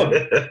 Stuff them.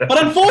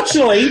 But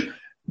unfortunately,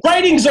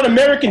 ratings on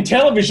American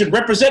television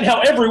represent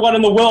how everyone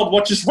in the world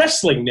watches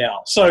wrestling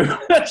now. So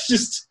that's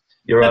just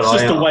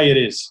the way it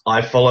is.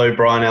 I follow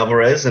Brian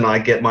Alvarez and I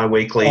get my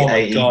weekly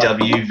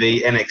AEW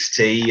v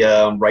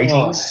NXT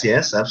ratings.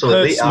 Yes,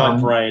 absolutely. Hurts my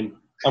brain.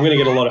 I'm going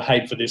to get a lot of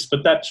hate for this,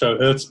 but that show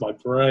hurts my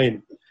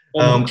brain.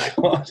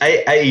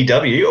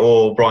 AEW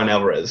or Brian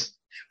Alvarez?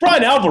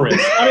 Brian Alvarez.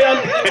 I mean,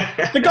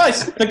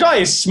 the guy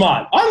is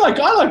smart. I like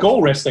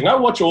all wrestling. I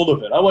watch all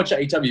of it. I watch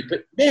AEW,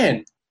 but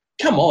man,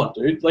 come on,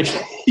 dude. Like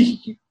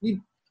you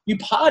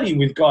party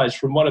with guys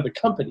from one of the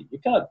company. You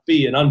can't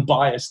be an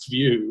unbiased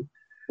view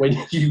when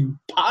you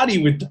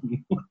party with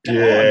them.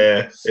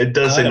 It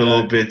does seem a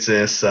little bit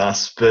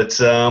sus.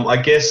 But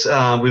I guess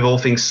with all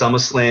things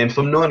SummerSlam,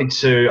 from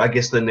 92, I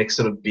guess the next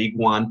sort of big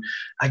one,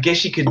 I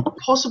guess you could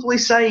possibly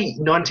say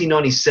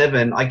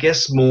 1997, I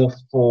guess more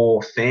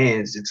for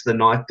fans. It's the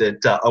night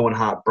that Owen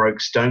Hart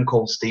broke Stone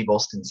Cold Steve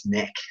Austin's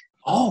neck.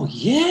 Oh,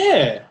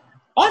 yeah.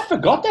 I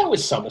forgot that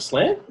was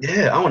SummerSlam.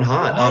 Yeah, Owen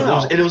Hart.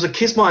 Wow. It was a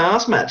kiss my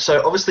ass match.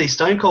 So obviously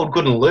Stone Cold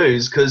couldn't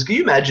lose because can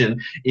you imagine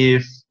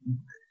if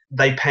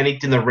they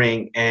panicked in the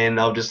ring and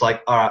they were just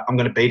like, all right, I'm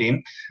going to beat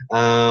him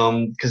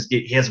because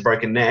he has a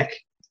broken neck.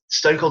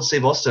 Stone Cold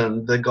Steve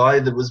Austin, the guy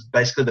that was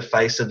basically the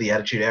face of the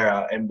Attitude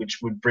Era and which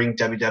would bring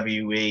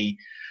WWE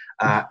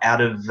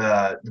out of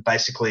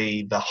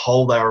basically the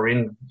hole they were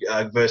in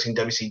versing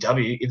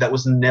WCW, if that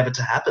was never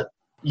to happen.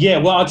 Yeah,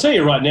 well, I'll tell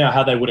you right now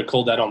how they would have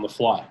called that on the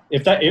fly.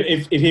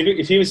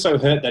 If he was so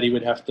hurt that he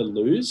would have to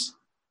lose,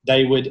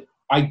 they would.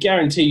 I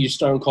guarantee you,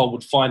 Stone Cold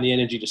would find the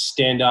energy to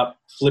stand up,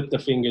 flip the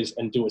fingers,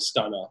 and do a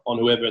stunner on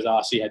whoever's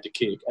ass he had to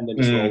kick, and then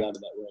just roll out of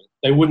that ring.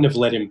 They wouldn't have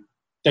let him.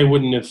 They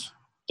wouldn't have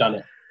done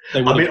it.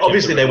 They I mean,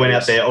 obviously they went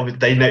out there.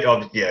 They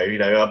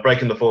know,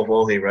 breaking the fourth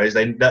wall heroes.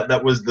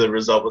 That was the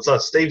result. It's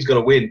like Steve's got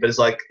to win, but it's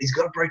like he's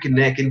got a broken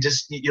neck, and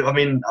just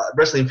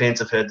wrestling fans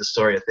have heard the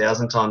story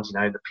 1,000 times. You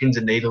know, the pins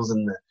and needles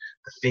and the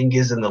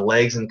fingers and the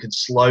legs, and could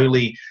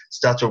slowly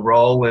start to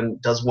roll,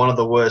 and does one of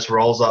the worst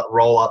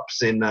roll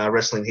ups in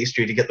wrestling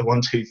history to get the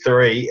 1, 2,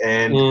 3.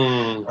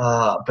 And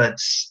but.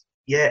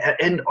 Yeah,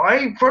 and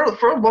for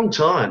a long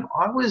time,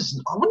 I wouldn't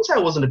say I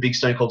wasn't a big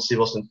Stone Cold Steve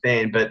Austin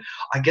fan, but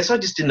I guess I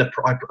just didn't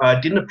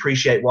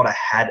appreciate what I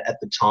had at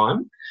the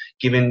time,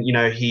 given, you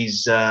know,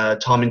 his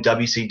time in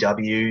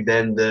WCW,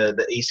 then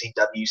the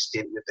ECW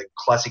stint with the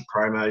classic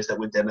promos that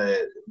would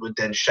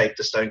then shape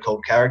the Stone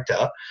Cold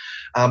character.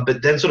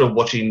 But then sort of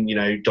watching, you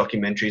know,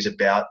 documentaries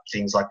about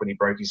things like when he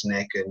broke his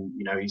neck and,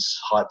 you know, his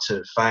height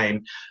to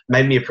fame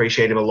made me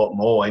appreciate him a lot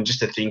more. And just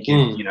to think,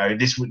 you know,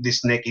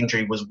 this neck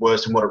injury was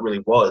worse than what it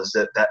really was,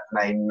 that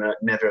may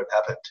never have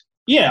happened.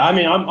 Yeah, I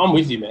mean, I'm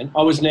with you, man.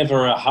 I was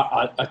never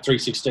a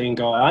 316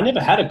 guy. I never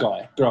had a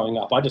guy growing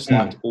up. I just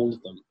liked all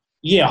of them.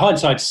 Yeah,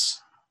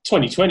 hindsight's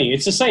 2020.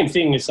 It's the same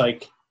thing as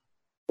like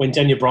when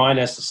Daniel Bryan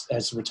has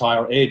to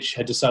retire, or Edge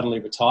had to suddenly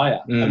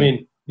retire. I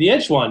mean, the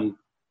Edge one,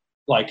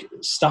 like,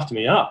 stuffed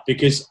me up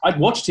because I'd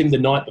watched him the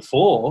night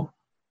before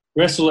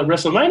wrestle at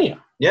WrestleMania.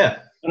 Yeah.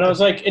 And I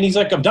was like, and he's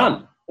like, I'm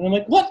done. And I'm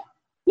like, what?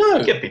 No.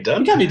 He can't be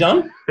done. He can't be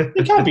done.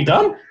 He can't be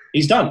done.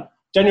 He's done.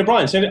 Daniel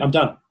Bryan said it. I'm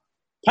done.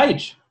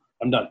 Paige,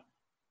 I'm done.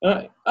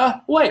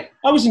 Wait,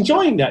 I was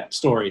enjoying that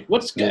story.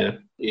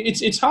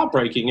 It's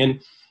heartbreaking.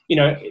 And, you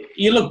know,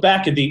 you look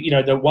back at the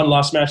one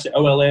last match, the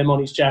OLM on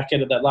his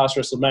jacket at that last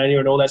WrestleMania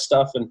and all that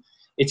stuff, and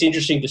it's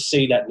interesting to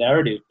see that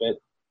narrative. But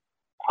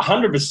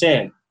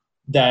 100%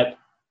 but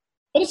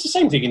it's the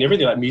same thing in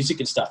everything like music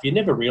and stuff. You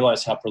never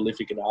realize how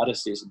prolific an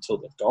artist is until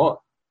they've gone.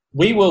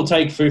 We will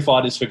take Foo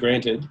Fighters for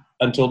granted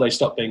until they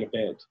stop being a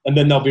band, and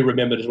then they'll be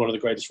remembered as one of the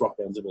greatest rock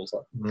bands of all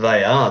time.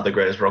 They are the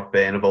greatest rock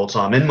band of all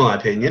time, in my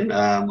opinion.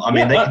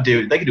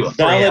 They could do a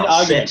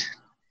 3-hour set.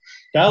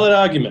 Valid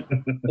argument.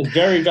 A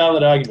very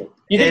valid argument.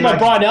 You think my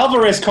Brian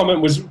Alvarez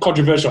comment was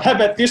controversial? How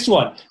about this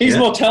one? He's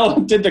more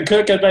talented than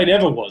Kurt Cobain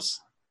ever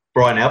was.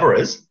 Brian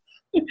Alvarez?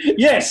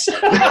 Yes.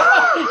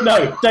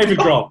 No, David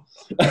Grohl.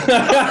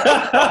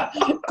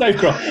 Dave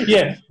Grohl.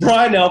 Yeah,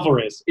 Brian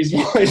Alvarez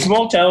is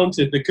more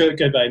talented than Kurt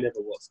Cobain ever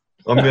was.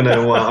 I'm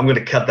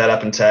gonna cut that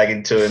up and tag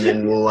into him,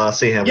 and we'll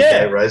see how we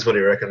go, Rose. What do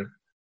you reckon?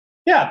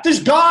 Yeah, this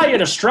guy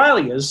in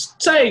Australia's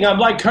saying I'm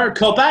like Kurt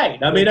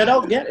Cobain. I mean, I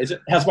don't get it.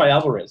 How's my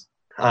Alvarez?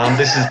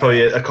 This is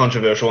probably a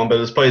controversial one, but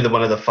it's probably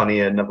one of the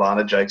funnier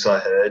Nirvana jokes I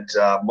heard.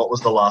 What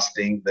was the last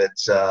thing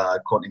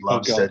that Courtney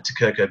Love said to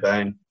Kurt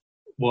Cobain?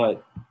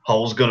 What?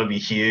 Hole's gonna be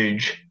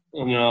huge.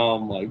 Oh,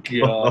 my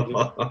God.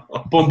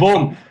 Boom,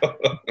 boom.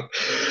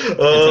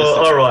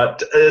 All right.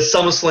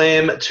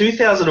 SummerSlam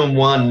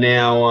 2001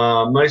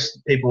 now.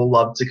 Most people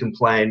love to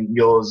complain,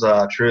 yours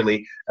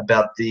truly,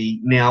 about the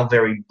now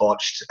very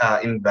botched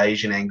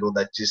invasion angle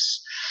that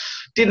just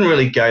didn't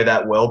really go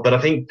that well. But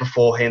I think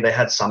beforehand they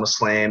had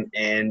SummerSlam,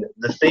 and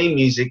the theme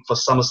music for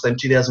SummerSlam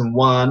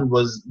 2001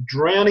 was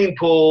Drowning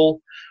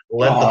Pool,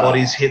 Let the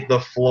Bodies Hit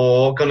the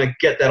Floor. Going to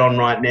get that on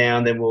right now,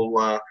 and then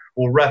we'll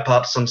wrap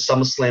up some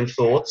SummerSlam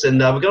thoughts. And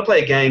we're going to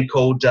play a game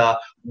called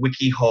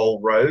Wiki Hole,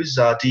 Rose.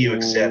 Do you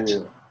accept?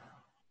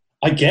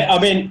 I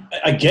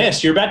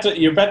guess you're about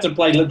to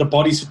play Let the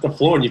Bodies Hit the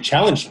Floor, and you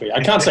challenged me.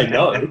 I can't say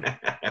no.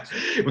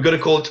 We're going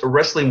to call it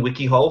Wrestling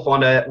Wiki Hole.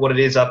 Find out what it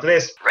is after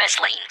this.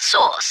 Wrestling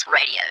Source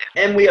Radio.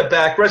 And we are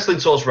back. Wrestling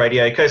Source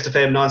Radio, Coast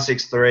FM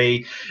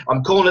 963.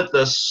 I'm calling it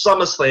the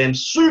SummerSlam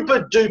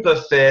Super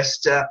Duper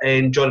Fest.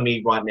 And joining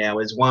me right now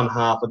is one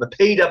half of the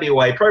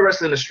PWA, Pro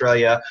Wrestling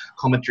Australia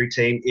commentary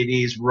team. It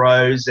is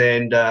Rose,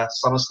 and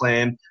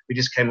SummerSlam. We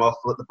just came off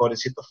Let the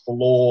Bodies Hit the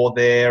Floor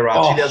there.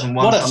 2001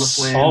 what a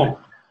SummerSlam. Song.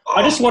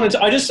 I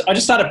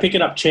just started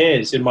picking up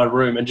chairs in my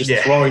room and just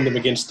throwing them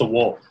against the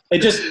wall.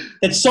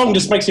 That song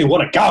just makes me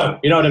want to go.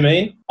 You know what I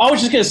mean? I was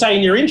just going to say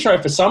in your intro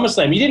for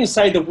SummerSlam, you didn't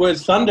say the word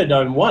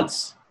Thunderdome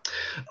once.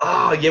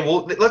 Oh yeah,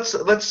 well let's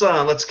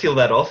kill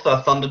that off.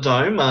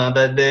 Thunderdome.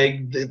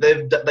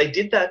 They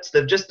did that.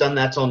 They've just done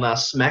that on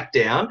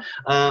SmackDown.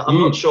 I'm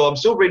not sure. I'm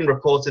still reading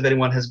reports if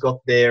anyone has got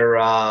their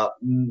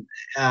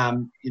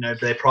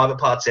their private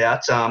parts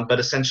out. But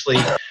essentially,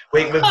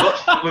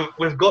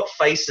 we've got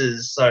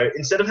faces. So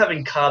instead of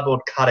having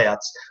cardboard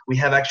cutouts, we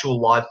have actual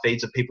live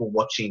feeds of people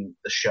watching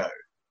the show.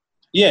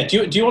 Yeah.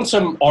 Do you want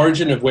some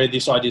origin of where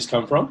this idea's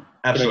come from?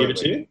 Absolutely. Can I give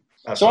it to you?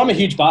 Absolutely. So I'm a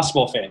huge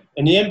basketball fan,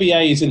 and the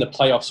NBA is in the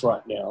playoffs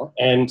right now.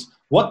 And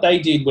what they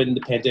did when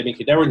the pandemic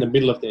hit, they were in the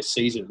middle of their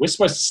season. We're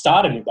supposed to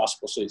start a new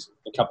basketball season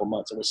in a couple of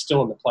months, and we're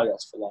still in the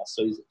playoffs for last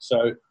season.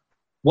 So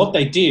what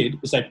they did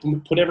is they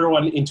put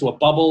everyone into a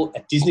bubble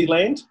at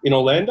Disneyland in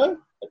Orlando.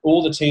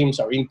 All the teams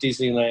are in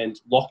Disneyland,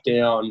 locked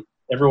down.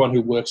 Everyone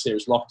who works there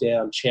is locked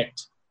down,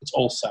 checked. It's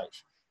all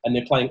safe. And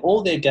they're playing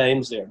all their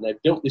games there. And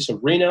they've built this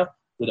arena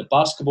with a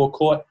basketball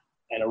court,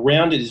 and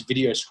around it is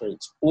video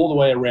screens all the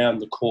way around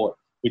the court,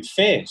 with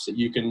fans that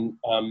you can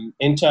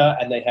enter,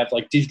 and they have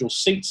like digital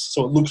seats,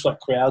 so it looks like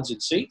crowds in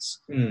seats.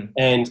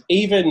 And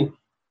even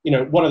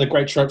one of the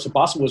great tropes of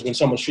basketball is when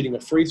someone's shooting a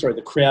free throw,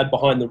 the crowd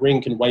behind the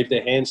ring can wave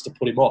their hands to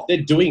put him off.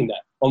 They're doing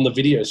that on the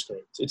video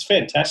screens. It's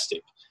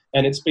fantastic.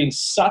 And it's been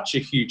such a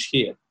huge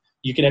hit.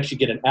 You can actually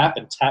get an app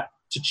and tap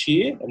to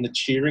cheer, and the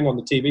cheering on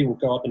the TV will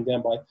go up and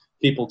down by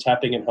people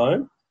tapping at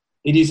home.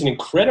 It is an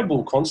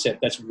incredible concept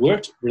that's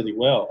worked really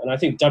well. And I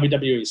think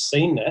WWE has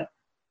seen that,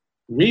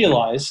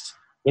 realised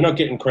we're not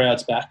getting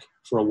crowds back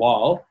for a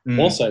while.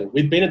 Also,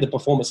 we've been at the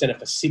Performance Centre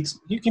for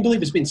you can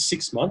believe it's been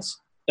 6 months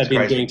they've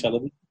been doing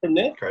television from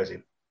there.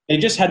 Crazy. They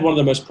just had one of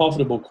the most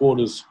profitable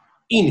quarters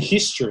in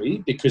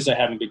history because they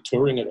haven't been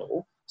touring at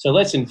all. So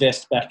let's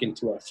invest back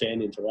into our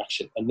fan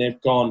interaction. And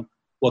they've gone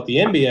what the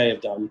NBA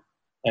have done,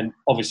 and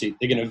obviously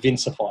they're going to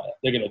Vincify it.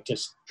 They're going to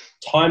just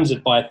times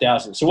it by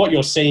 1,000. So what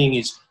you're seeing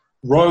is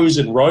rows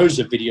and rows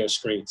of video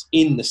screens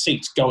in the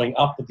seats going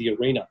up of the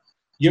arena.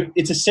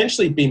 It's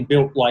essentially been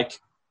built like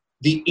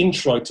the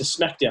intro to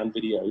SmackDown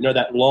video.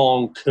 That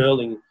long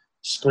curling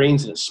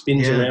screens that it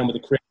spins around with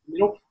the crowd.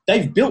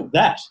 They've built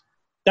that.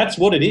 That's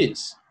what it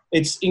is.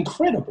 It's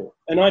incredible.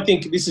 And I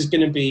think this is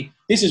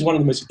one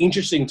of the most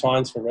interesting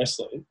times for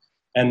wrestling.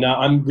 And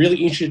I'm really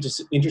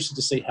interested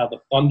to see how the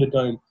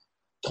Thunderdome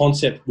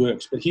concept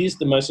works. But here's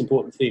the most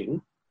important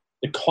thing.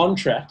 The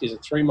contract is a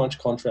 3-month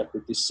contract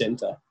with this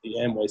centre, the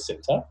Amway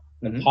Centre.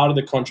 And part of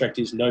the contract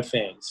is no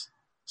fans.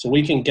 So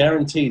we can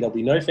guarantee there'll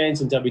be no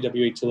fans in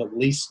WWE till at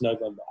least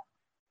November.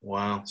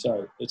 Wow.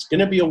 So it's going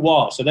to be a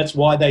while. So that's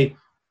why they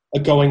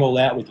are going all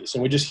out with this.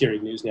 And we're just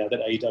hearing news now that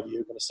AEW are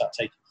going to start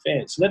taking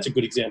fans. So that's a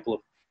good example of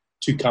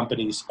two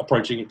companies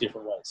approaching it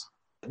different ways.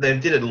 They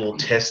did a little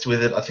test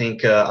with it, I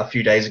think, a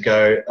few days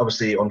ago,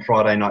 obviously on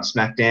Friday Night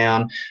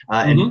SmackDown.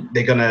 And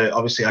they're going to,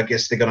 obviously, I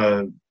guess they're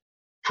going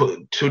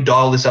to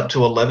dial this up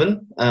to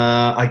 11,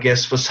 I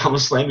guess, for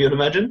SummerSlam, you'd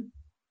imagine.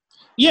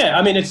 Yeah,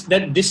 I mean,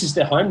 this is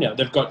their home now.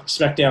 They've got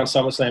SmackDown,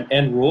 SummerSlam,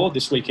 and Raw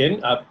this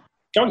weekend.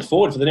 Going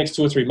forward for the next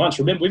 2 or 3 months,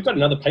 remember, we've got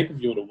another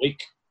pay-per-view in a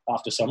week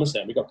after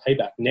SummerSlam. We've got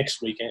Payback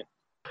next weekend.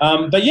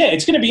 But yeah,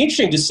 it's going to be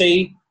interesting to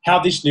see how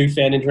this new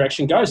fan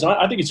interaction goes. And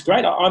I think it's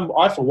great.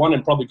 I, for one,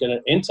 am probably going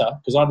to enter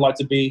because I'd like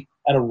to be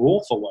at a Raw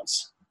for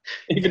once,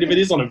 even if it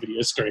is on a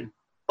video screen.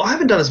 I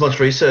haven't done as much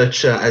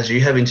research as you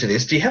have into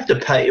this. Do you have to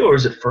pay or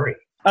is it free?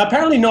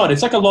 Apparently not.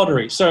 It's like a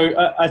lottery. So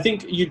I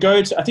think you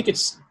go to, I think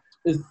it's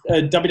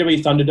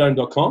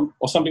WWEThunderdome.com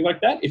or something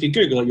like that. If you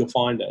Google it, you'll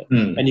find it.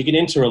 And you can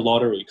enter a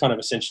lottery, kind of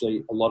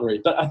essentially a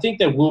lottery. But I think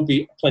there will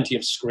be plenty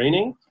of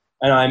screening.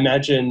 And I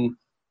imagine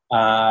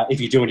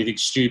if you do anything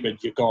stupid,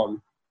 you're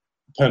gone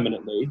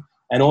permanently.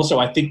 And also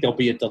I think there'll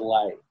be a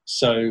delay.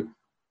 So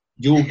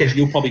you'll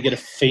probably get a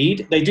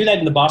feed. They do that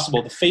in the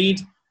basketball. The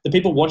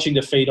people watching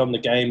the feed on the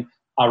game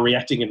are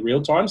reacting in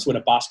real time. So when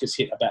a basket's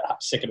hit about a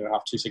second and a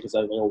half, 2 seconds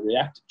later, they all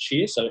react and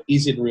cheer. So it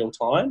is in real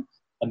time.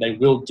 And they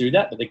will do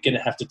that, but they're going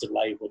to have to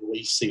delay when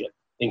we see it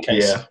in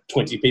case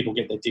 20 people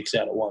get their dicks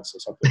out at once or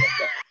something like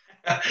that.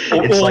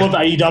 Or all of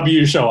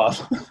AEW show up.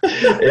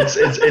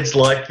 it's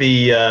like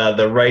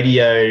the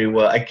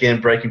radio,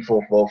 again, breaking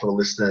fourth wall for the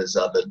listeners,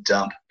 the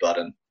dump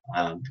button,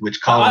 which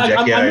Kyle and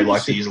Jackie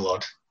like to use a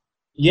lot.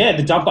 Yeah,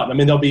 the dump button. I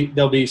mean,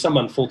 there'll be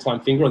someone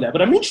full-time finger on that.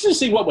 But I'm interested to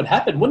see what would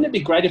happen. Wouldn't it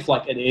be great if,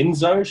 like, an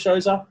Enzo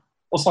shows up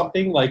or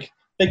something? Like,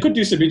 they could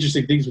do some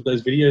interesting things with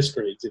those video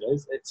screens,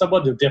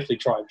 Someone will definitely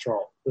try and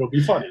troll. It'll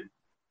be funny.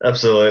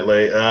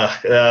 Absolutely.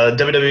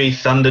 WWE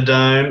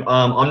Thunderdome.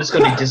 I'm just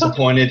going to be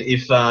disappointed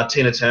if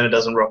Tina Turner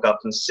doesn't rock up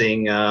and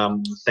sing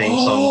the theme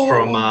song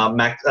from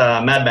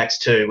Mad Max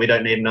 2. We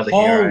don't need another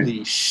hero.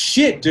 Holy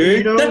shit,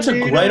 dude. That's a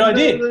great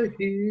idea.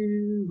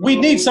 We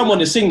need someone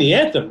to sing the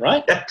anthem,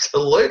 right?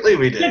 Absolutely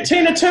we do. Get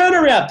Tina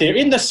Turner out there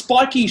in the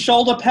spiky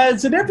shoulder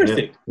pads and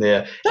everything.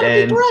 Yeah.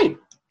 That'd be great.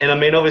 And I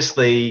mean,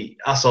 obviously,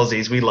 us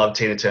Aussies, we love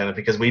Tina Turner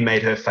because we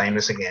made her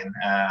famous again.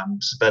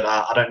 But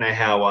I don't know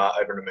how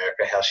over in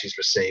America how she's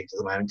received at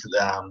the moment.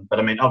 But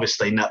I mean,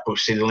 obviously, Nutbush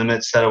City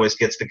Limits, that always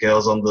gets the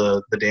girls on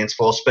the dance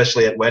floor,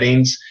 especially at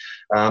weddings.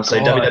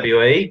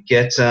 WWE,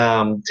 get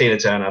Tina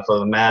Turner for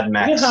the Mad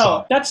Max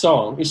song. That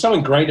song is so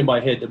ingrained in my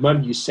head. The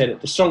moment you said it,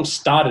 the song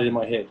started in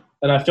my head.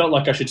 And I felt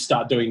like I should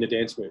start doing the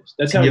dance moves.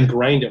 That's how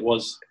ingrained it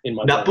was in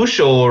my mind.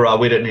 Nutbush or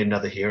We Don't Need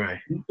Another Hero?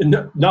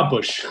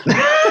 Nutbush.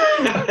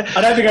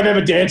 I don't think I've ever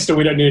danced to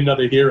We Don't Need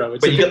Another Hero.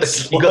 But you got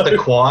the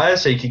choir,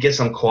 so you could get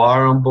some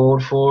choir on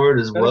board for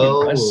it as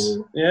well. Nice.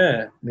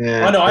 Yeah.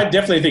 I know. I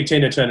definitely think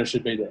Tina Turner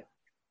should be there.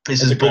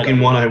 This is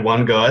Booking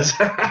 101, guys.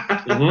 But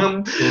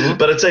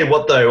I tell you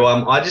what, though,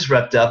 I just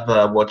wrapped up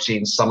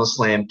watching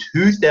SummerSlam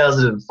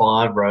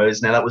 2005,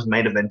 Rose. Now, that was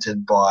main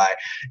evented by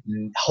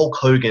Hulk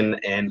Hogan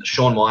and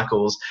Shawn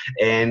Michaels.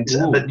 And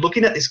but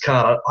looking at this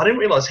card, I didn't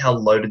realize how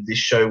loaded this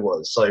show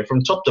was. So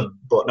from top to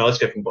bottom, no, let's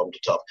go from bottom to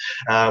top.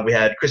 We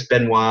had Chris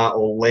Benoit,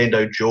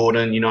 Orlando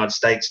Jordan, United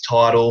States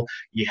title.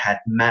 You had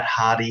Matt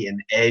Hardy and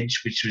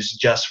Edge, which was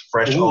just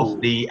fresh off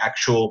the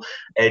actual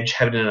Edge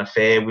having an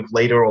affair with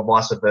Lita or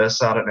vice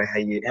versa. I don't know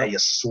how you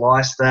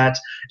slice that.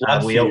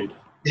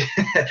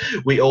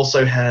 We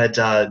also had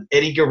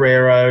Eddie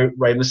Guerrero,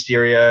 Rey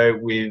Mysterio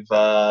with,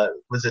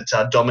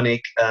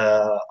 Dominic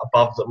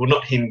above,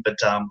 not him, but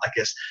I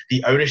guess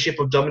the ownership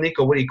of Dominic,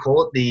 or what do you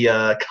call it?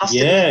 The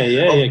custody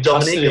of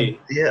Dominic,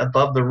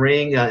 above the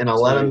ring in a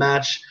ladder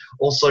match.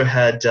 Also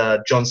had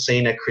John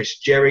Cena, Chris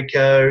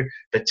Jericho,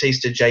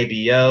 Batista,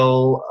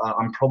 JBL.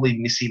 I'm probably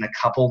missing a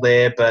couple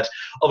there, but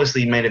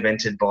obviously main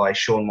evented by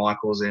Shawn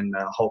Michaels and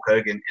Hulk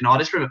Hogan. And I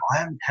just remember,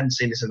 I hadn't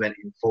seen this event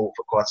in full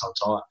for quite some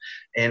time.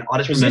 And I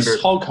just remember... Is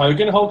this Hulk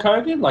Hogan?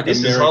 Like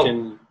this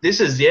American... This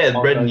is red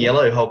Hogan. And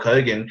yellow Hulk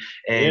Hogan,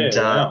 and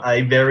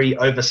a very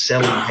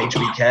overselling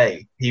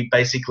HBK. He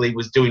basically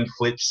was doing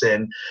flips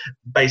and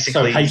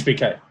basically... So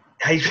HBK.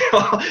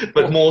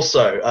 But more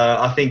so,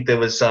 I think there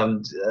was I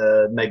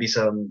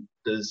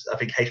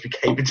think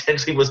HBK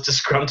potentially was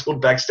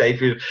disgruntled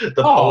backstage with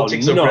the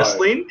politics of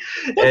wrestling.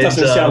 That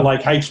doesn't sound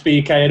like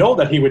HBK at all,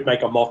 that he would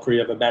make a mockery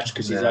of a match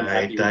because he's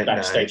unhappy with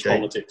backstage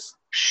politics.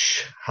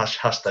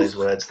 Hush those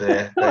words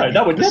there.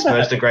 That would never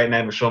happen. A great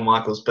name of Shawn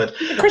Michaels, but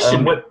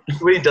when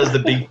he does the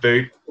big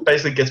boot,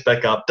 basically gets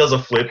back up, does a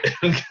flip,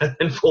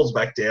 and falls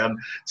back down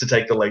to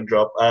take the leg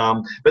drop.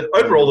 But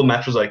overall, the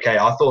match was okay.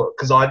 I thought,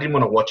 because I didn't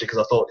want to watch it because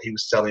I thought he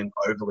was selling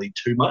overly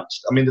too much.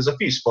 I mean, there's a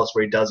few spots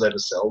where he does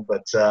oversell,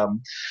 but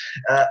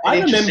an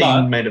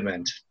interesting main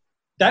event.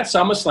 That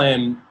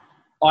SummerSlam,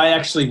 I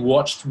actually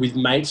watched with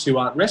mates who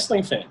aren't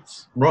wrestling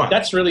fans. Right.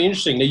 That's really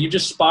interesting. Now, you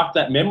just sparked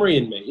that memory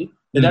in me.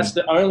 That's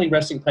the only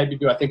wrestling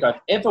pay-per-view I think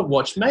I've ever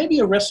watched, maybe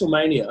a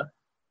WrestleMania,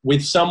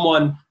 with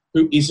someone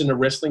who isn't a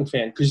wrestling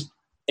fan, because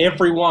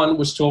everyone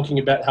was talking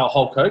about how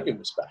Hulk Hogan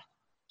was back.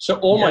 So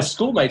all my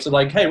schoolmates are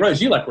like, hey,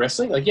 Rose, you like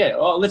wrestling? Like, yeah,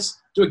 let's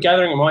do a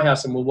gathering at my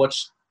house and we'll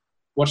watch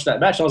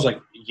that match. I was like,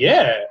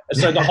 yeah. And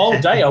so the whole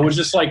day I was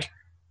just like,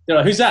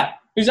 who's that?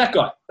 Who's that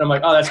guy? And I'm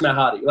like, oh, that's Matt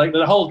Hardy. Like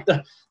the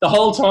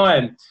whole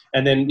time.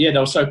 And then, they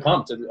were so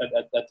pumped at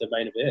the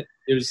main event.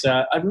 It was,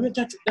 I remember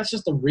that's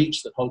just the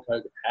reach that Hulk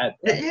Hogan had.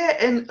 Right? Yeah,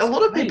 and a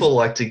lot of people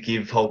like to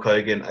give Hulk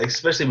Hogan,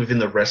 especially within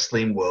the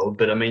wrestling world,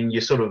 but I mean,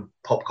 you sort of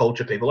pop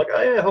culture people like,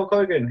 oh yeah, Hulk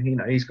Hogan,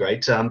 he's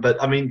great.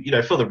 But I mean,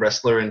 for the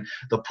wrestler and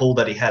the pull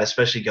that he had,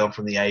 especially going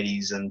from the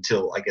 80s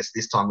until I guess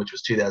this time, which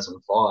was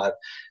 2005,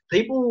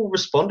 people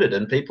responded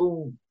and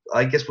people,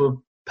 I guess, were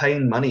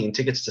paying money and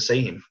tickets to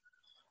see him.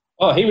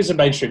 Oh, he was a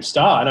mainstream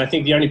star, and I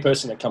think the only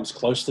person that comes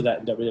close to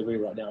that in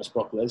WWE right now is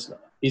Brock Lesnar.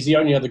 He's the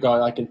only other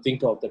guy I can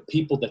think of that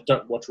people that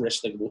don't watch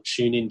wrestling will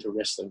tune into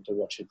wrestling to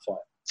watch him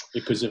fight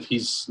because of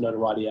his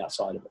notoriety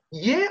outside of it.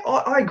 Yeah,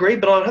 I agree,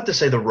 but I'd have to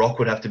say The Rock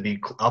would have to be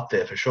up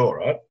there for sure,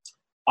 right?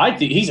 I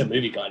think he's a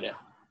movie guy now.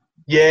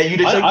 Yeah, you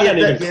do. I don't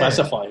even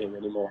classify him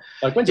anymore.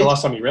 Like, when's the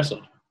last time he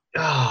wrestled?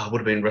 Would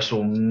have been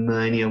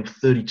WrestleMania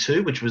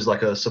 32, which was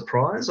like a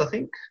surprise, I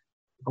think.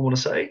 I want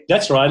to say.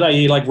 That's right.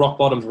 He rock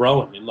bottomed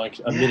Rowan in like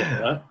a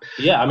minute, right?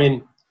 Yeah, I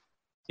mean,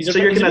 so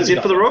you reckon that's it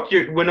for The Rock?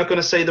 We're not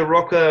going to see The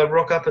Rock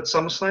rock up at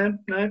SummerSlam?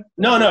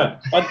 No.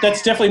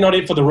 That's definitely not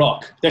it for The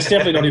Rock. That's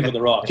definitely not it for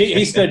The Rock.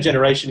 He's third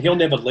generation. He'll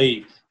never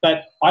leave.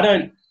 But I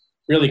don't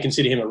really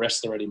consider him a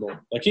wrestler anymore.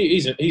 Like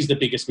he's the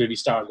biggest movie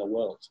star in the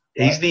world.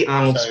 Right? He's the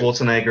Arnold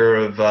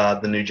Schwarzenegger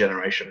of the new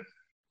generation.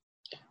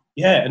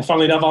 Yeah, and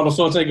funnily enough, Arnold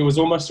Schwarzenegger was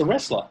almost a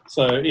wrestler.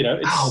 So,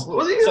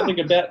 it's something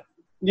about...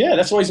 Yeah,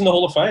 that's why he's in the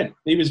Hall of Fame.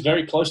 He was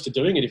very close to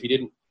doing it if he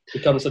didn't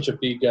become such a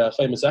big,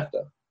 famous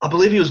actor. I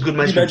believe he was good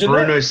mates with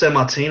Bruno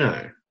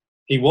Sammartino.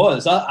 He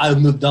was.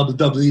 I'm the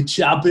WWE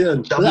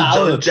champion.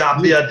 WWE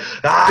champion.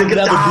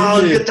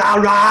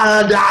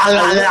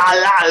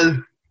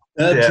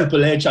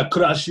 Triple H, I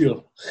crush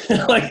you.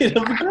 Like, it'd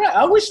be great.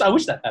 I wish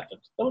that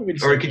happened. That would be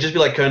or it could just be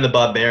like Conan the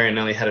Barbarian,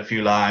 only had a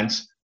few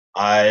lines.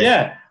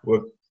 I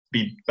would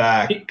be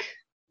back. He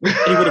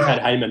would have had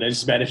Heyman as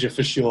his manager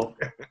for sure.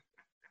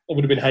 It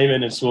would have been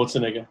Heyman and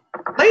Schwarzenegger.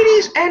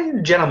 Ladies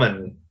and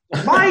gentlemen,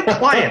 my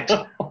client,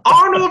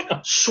 Arnold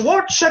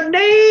Schwarzenegger.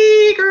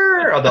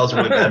 Oh, that was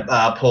really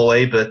bad,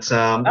 Paulie, but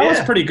that was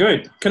pretty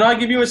good. Can I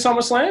give you a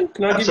SummerSlam?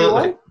 Can I give you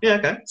one? Yeah,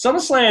 okay.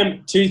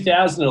 SummerSlam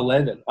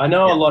 2011. I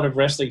know a lot of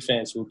wrestling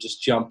fans will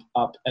just jump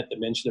up at the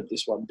mention of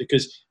this one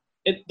because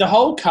the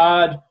whole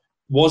card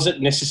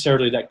wasn't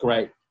necessarily that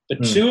great,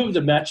 but two of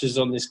the matches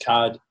on this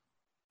card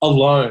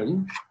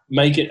alone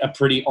make it a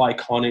pretty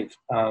iconic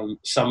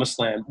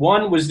SummerSlam.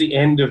 One was the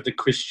end of the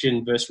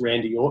Christian versus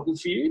Randy Orton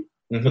feud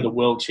for the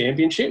World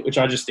Championship, which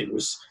I just think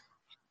was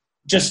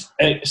just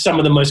some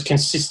of the most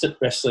consistent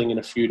wrestling in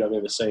a feud I've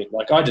ever seen.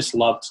 Like, I just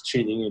loved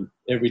tuning in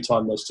every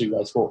time those two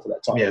guys fought for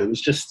that title. Yeah. It was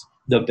just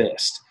the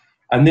best.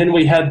 And then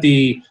we had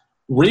the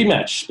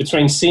rematch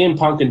between CM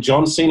Punk and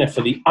John Cena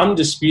for the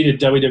undisputed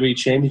WWE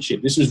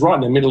Championship. This was right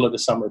in the middle of the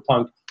Summer of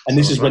Punk, and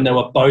this is when they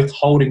were both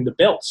holding the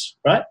belts,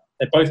 right?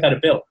 They both had a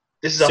belt.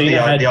 This is the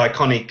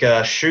iconic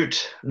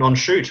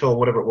non-shoot, or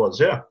whatever it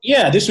was, yeah.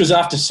 Yeah, this was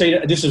after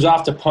Cena. This was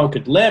after Punk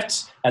had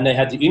left, and they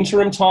had the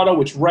interim title,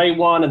 which Ray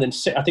won, and then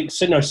I think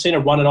Cena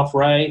won it off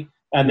Ray,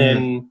 and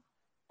then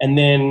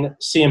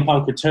CM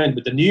Punk returned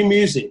with the new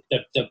music,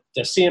 the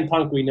CM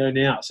Punk we know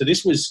now. So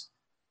this was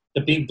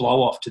the big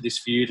blow-off to this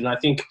feud. And I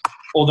think,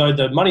 although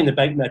the Money in the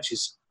Bank match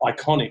is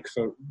iconic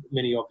for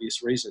many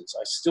obvious reasons,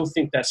 I still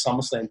think that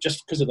SummerSlam,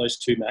 just because of those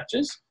two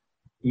matches,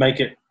 make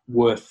it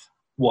worth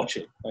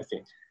watching, I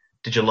think.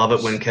 Did you love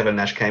it when Kevin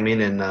Nash came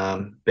in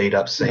and beat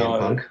up CM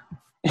Punk?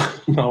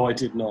 No, I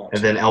did not.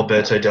 And then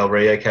Alberto Del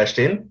Rio cashed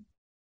in?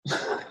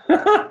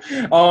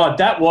 Oh,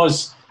 that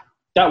was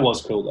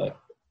cool, though.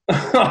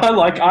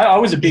 I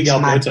was a big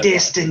Alberto. It's my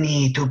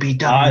destiny to be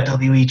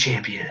WWE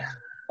champion.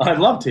 I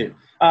loved him.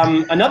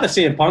 Another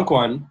CM Punk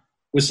one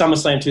was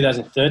SummerSlam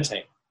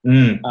 2013,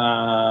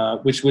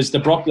 which was the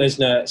Brock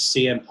Lesnar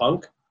CM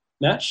Punk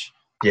match.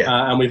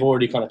 Yeah. And we've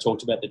already kind of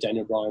talked about the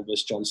Daniel Bryan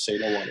versus John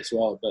Cena one as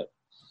well. But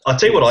I'll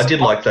tell you what I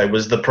did like, though,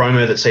 was the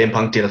promo that CM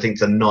Punk did, I think,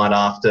 the night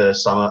after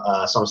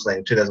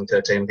SummerSlam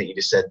 2013. I think you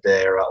just said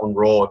there on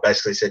Raw. It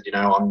basically said,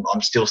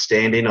 I'm still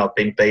standing. I've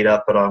been beat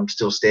up, but I'm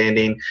still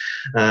standing.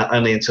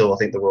 Only until, I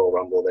think, the Royal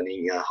Rumble. Then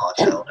he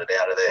hightailed it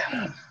out of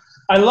there.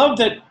 I love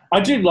that. I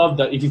do love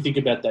that if you think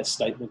about that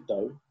statement,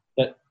 though,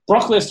 that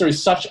Brock Lesnar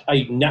is such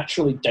a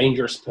naturally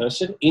dangerous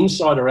person,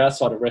 inside or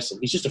outside of wrestling.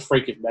 He's just a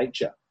freak of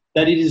nature,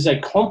 that it is a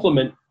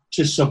compliment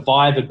to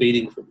survive a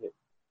beating from him.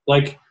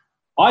 Like,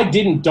 I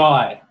didn't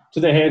die to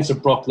the hands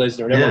of Brock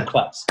Lesnar, and everyone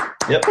claps.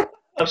 Yep,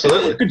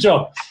 absolutely. Good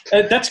job.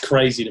 That's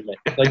crazy to me.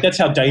 Like, that's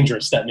how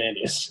dangerous that man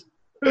is.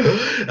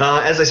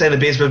 As they say in the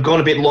biz, we've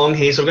gone a bit long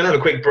here, so we're going to have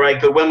a quick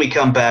break. But when we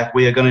come back,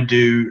 we are going to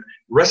do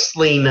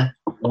Wrestling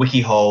Wiki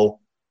Hole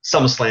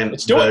SummerSlam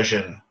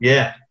version.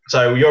 Yeah.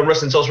 So you're on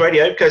Wrestling Source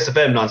Radio, Coast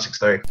FM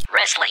 963.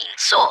 Wrestling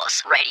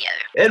Source Radio.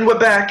 And we're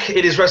back.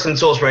 It is Wrestling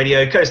Source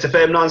Radio, Coast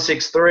FM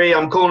 963.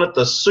 I'm calling it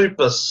the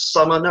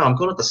I'm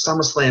calling it the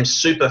SummerSlam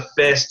Super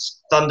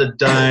Fest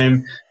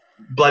Thunderdome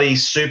bloody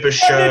Super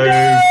Show.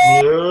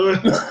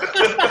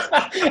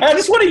 I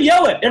just want to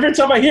yell it every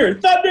time I hear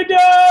it.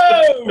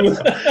 Thunderdome!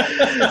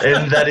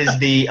 And that is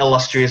the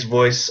illustrious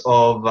voice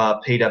of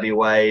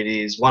PWA. It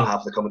is one half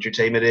of the commentary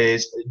team. It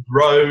is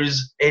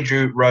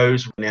Andrew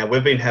Rose. Now,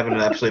 we've been having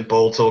an absolute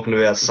ball talking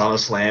about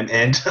SummerSlam,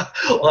 and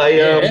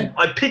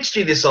I pitched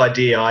you this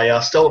idea. I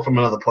stole it from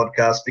another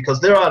podcast because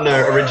there are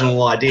no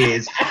original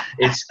ideas.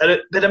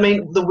 But I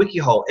mean, the wiki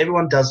hole,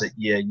 everyone does it.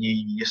 Yeah,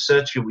 you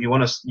search, you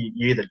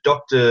either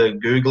Dr.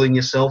 Googling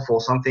yourself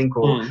or something,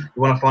 or you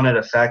want to find out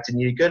a fact, and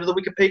you go to the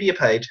Wikipedia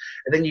page,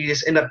 and then you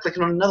just end up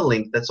clicking on another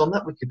link that's on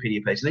that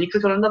Wikipedia page, and then you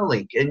click on another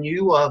link, and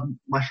you are,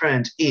 my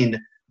friend,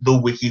 in the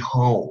wiki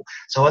hole.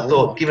 So I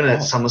thought, given it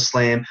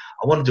SummerSlam,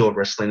 I want to do a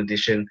wrestling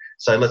edition,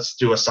 so let's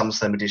do a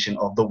SummerSlam edition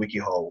of the wiki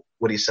hole.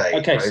 What do you say,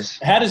 Okay, Rose?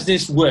 How does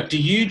this work?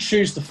 Do you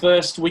choose the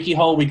first wiki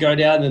hole we go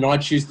down, and then I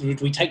choose? Do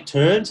we take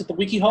turns at the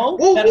wiki hole?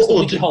 How does the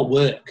wiki hole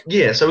work?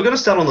 Yeah, so we're going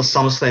to start on the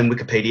SummerSlam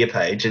Wikipedia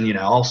page, and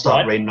I'll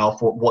start reading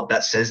off what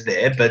that says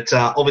there. But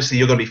obviously,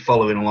 you're going to be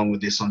following along with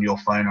this on your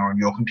phone or on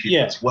your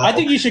computer as well. I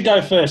think you should go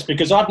first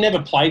because I've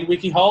never played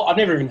wiki hole. I've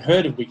never even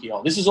heard of wiki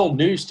hole. This is all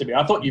news to me.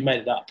 I thought you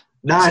made it up.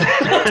 No,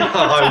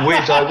 I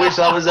wish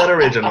I was that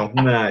original.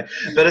 No,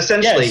 but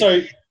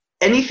essentially,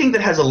 anything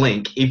that has a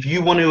link, if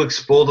you want to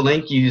explore the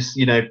link, you just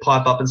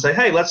pipe up and say,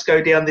 "Hey, let's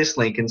go down this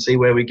link and see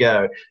where we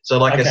go." So,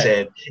 like I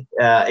said,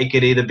 it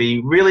could either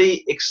be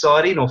really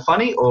exciting or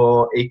funny,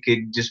 or it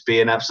could just be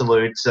an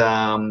absolute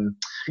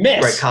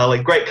mess.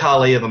 Great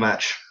Carly of a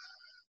match.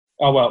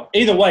 Oh well,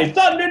 either way,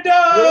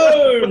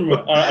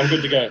 Thunderdome. All right, I'm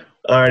good to go.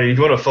 All right, if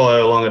you want to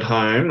follow along at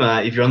home,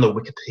 if you're on the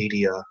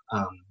Wikipedia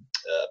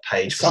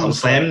page for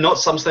SummerSlam, not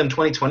SummerSlam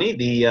 2020,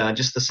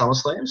 just the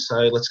SummerSlam. So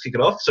let's kick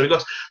it off. So we've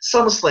got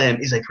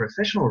SummerSlam is a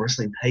professional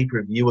wrestling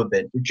pay-per-view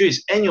event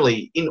produced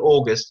annually in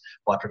August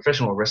by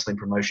professional wrestling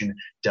promotion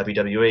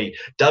WWE,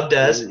 dubbed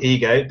as, here you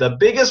go, the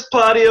biggest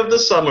party of the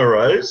summer,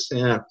 Rose.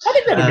 Yeah, I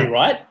think that'd be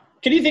right.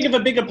 Can you think of a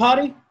bigger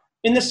party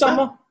in the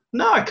summer?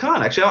 No, I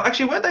can't actually.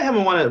 Actually, weren't they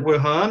having one at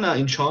Wuhan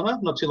in China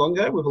not too long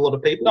ago with a lot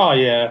of people? Oh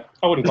yeah,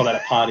 I wouldn't call that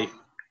a party.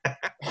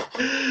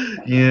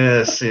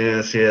 Yes.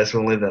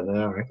 We'll leave that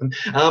there, I reckon.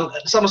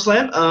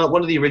 SummerSlam,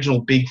 one of the original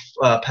Big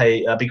Four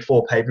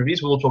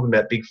pay-per-views. We were talking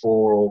about Big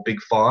Four or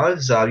Big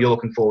Fives. You're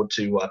looking forward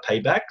to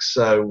Payback,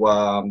 so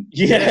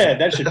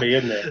that should be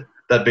in there.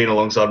 That'd been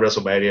alongside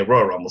WrestleMania,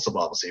 Royal Rumble,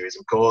 Survivor Series,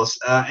 of course,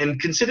 and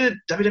considered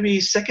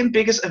WWE's second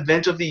biggest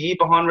event of the year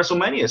behind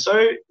WrestleMania.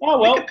 So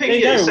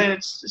Wikipedia is saying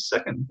it's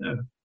second. Yeah.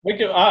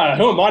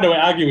 Who am I to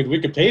argue with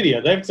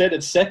Wikipedia? They've said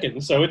it's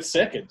second, so it's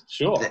second.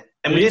 Sure.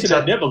 And we did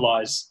never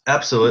lies.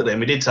 Absolutely.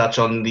 And we did touch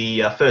on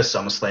the first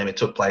SummerSlam. It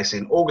took place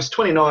in August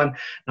 29,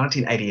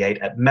 1988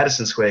 at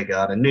Madison Square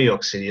Garden, New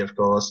York City, of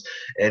course.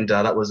 And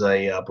that was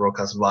a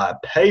broadcast via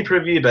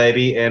pay-per-view,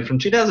 baby. And from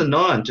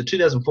 2009 to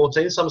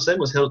 2014, SummerSlam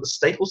was held at the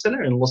Staples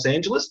Center in Los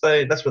Angeles.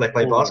 That's where they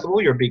play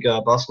basketball. You're a big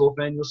basketball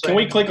fan, you'll say. Can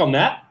we click on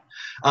that?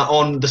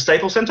 On the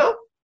Staples Center?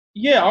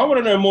 Yeah, I want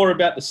to know more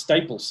about the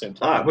Staples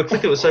Center. All right, we're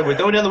clicking. So we're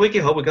going down the wiki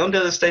hole. We're going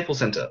down the Staples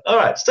Center. All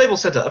right,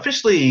 Staples Center,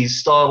 officially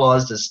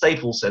stylized as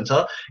Staples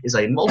Center, is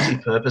a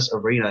multi-purpose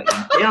arena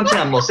in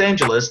downtown Los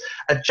Angeles,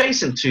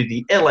 adjacent to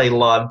the LA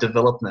Live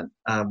development.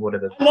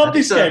 Whatever. I love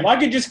this game. I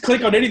can just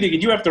click on anything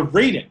and you have to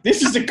read it.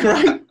 This is a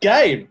great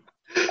game.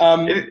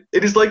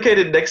 It is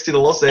located next to the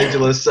Los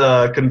Angeles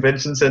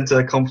Convention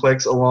Center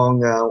complex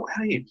along,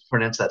 how do you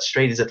pronounce that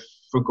street? Is it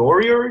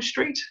Fregorio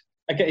Street?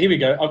 Okay, here we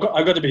go.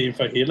 I've got a bit of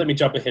info here. Let me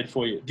jump ahead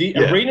for you. The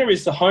arena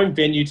is the home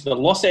venue to the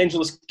Los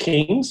Angeles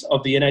Kings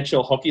of the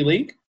NHL Hockey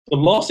League, the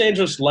Los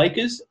Angeles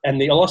Lakers and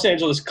the Los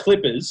Angeles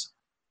Clippers,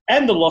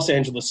 and the Los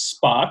Angeles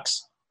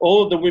Sparks,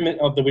 all of the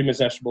women's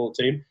national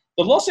team,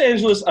 the Los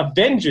Angeles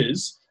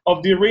Avengers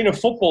of the Arena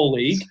Football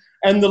League,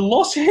 and the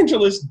Los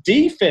Angeles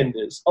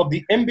Defenders of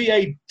the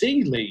NBA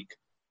D League.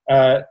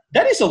 That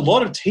is a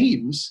lot of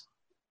teams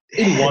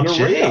in one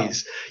arena.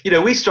 You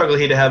know, we struggle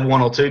here to have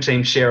one or two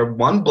teams share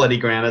one bloody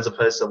ground as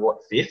opposed to,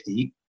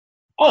 50?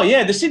 Oh,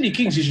 yeah, the Sydney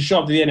Kings used to show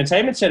up to the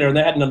entertainment centre and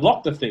they hadn't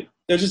unlocked the thing.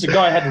 There was just a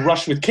guy who had to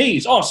rush with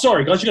keys. Oh,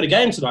 sorry, guys, you got a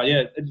game tonight.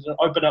 Yeah,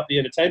 open up the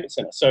entertainment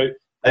centre. So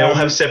they all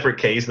have separate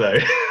keys, though.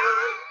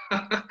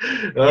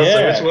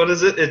 So which one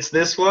is it? It's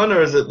this one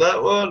or is it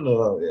that one?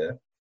 Oh, yeah.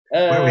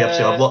 Where are we up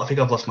to? I think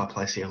I've lost my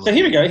place here. So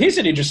here we go. Here's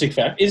an interesting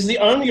fact. It's the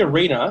only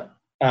arena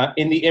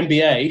in the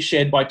NBA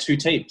shared by two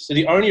teams. So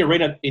the only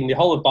arena in the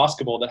whole of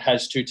basketball that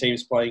has two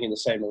teams playing in the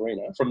same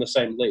arena from the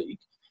same league.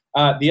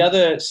 The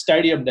other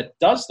stadium that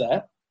does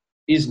that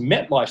is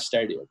MetLife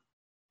Stadium.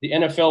 The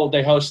NFL,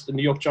 they host the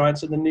New York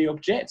Giants and the New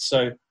York Jets.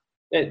 So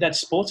that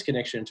sports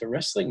connection to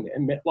wrestling there.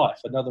 MetLife,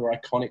 another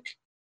iconic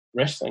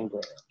wrestling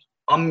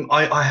ground.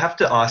 I have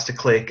to ask to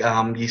click.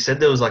 You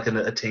said there was like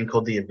a team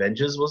called the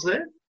Avengers, was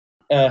there?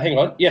 Hang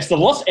on. Yes, the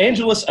Los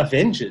Angeles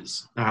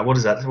Avengers. All right, what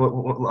is that?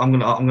 I'm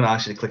gonna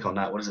ask you to click on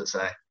that. What does it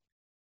say?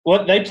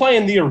 Well, they play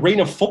in the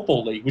Arena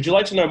Football League. Would you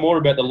like to know more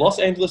about the Los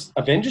Angeles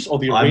Avengers or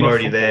the Arena I'm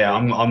already Football there.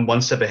 League? I'm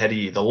one step ahead of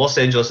you. The Los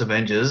Angeles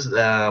Avengers,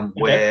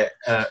 were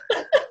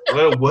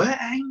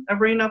an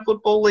Arena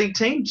Football League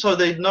team, so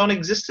they're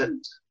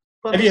non-existent.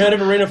 Have you heard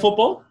of Arena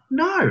Football?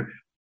 No.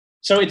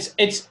 So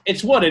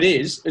it's what it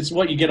is. It's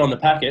what you get on the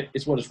packet.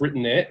 It's what is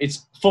written there.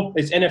 It's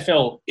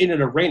NFL in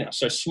an arena,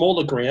 so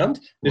smaller ground.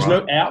 There's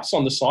no outs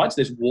on the sides.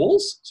 There's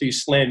walls, so you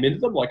slam into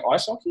them like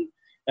ice hockey,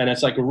 and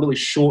it's like a really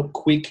short,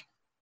 quick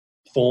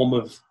form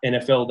of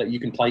NFL that you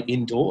can play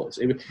indoors.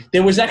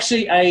 There was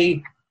actually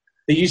there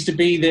used to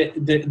be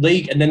the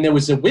league, and then there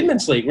was a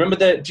women's league.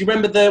 Do you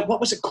remember what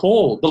was it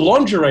called? The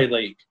Lingerie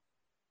League.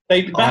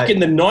 Back in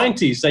the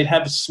 90s, they'd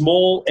have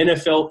small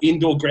NFL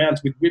indoor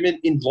grounds with women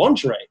in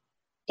lingerie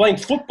playing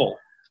football.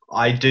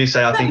 I do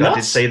say I think I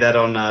did see that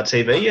on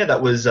TV. Yeah,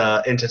 that was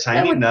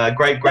entertaining.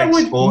 Great that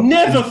would sport.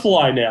 Never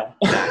fly now.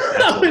 No,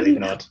 absolutely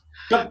not.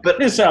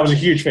 But I was a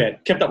huge fan.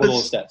 Kept up with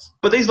all the stats.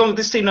 But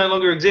this team no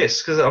longer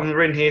exists because I'm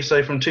reading here.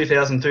 So from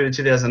 2002 to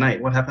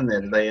 2008, what happened there?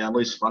 Did they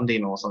lose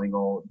funding or something,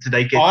 or did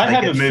they get? I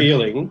have a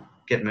feeling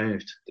get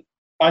moved.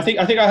 I think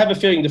I have a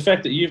feeling the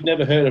fact that you've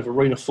never heard of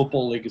Arena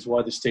Football League is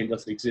why this team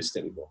doesn't exist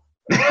anymore.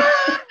 Do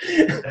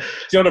you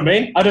know what I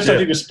mean? I just don't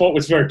think the sport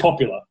was very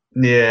popular.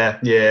 Yeah.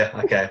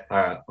 Okay. All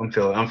right. I'm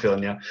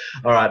feeling you.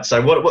 All right.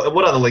 So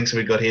what other links have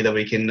we got here that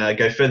we can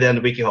go further down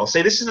to WikiHole?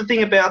 See, this is the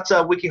thing about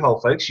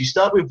WikiHole, folks. You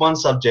start with one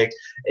subject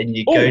and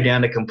you go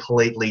down a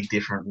completely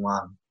different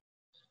one.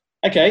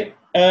 Okay.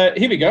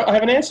 Here we go. I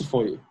have an answer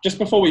for you. Just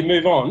before we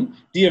move on,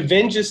 the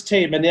Avengers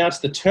team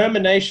announced the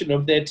termination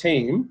of their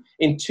team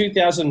in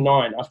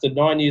 2009 after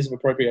 9 years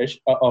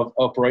of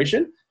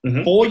operation.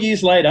 Mm-hmm. 4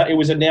 years later, it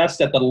was announced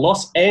that the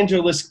Los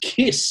Angeles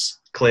Kiss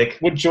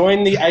would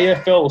join the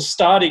AFL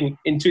starting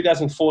in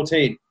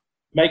 2014,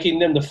 making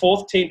them the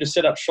fourth team to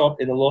set up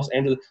shop in Los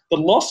Angeles. The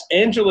Los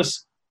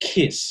Angeles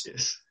Kiss,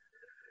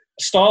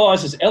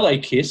 stylized as LA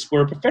Kiss,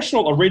 were a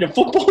professional arena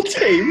football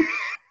team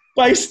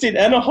based in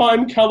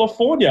Anaheim,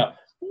 California.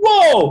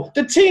 Whoa!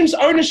 The team's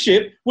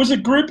ownership was a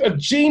group of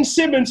Gene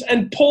Simmons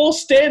and Paul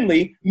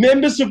Stanley,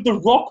 members of the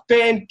rock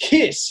band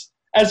Kiss,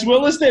 as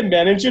well as their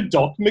manager,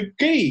 Doc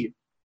McGee.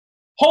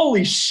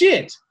 Holy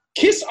shit!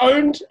 Kiss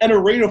owned an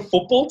arena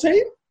football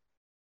team?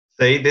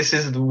 See, this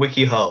is the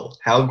WikiHole.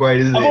 How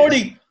great is this?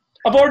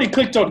 I've already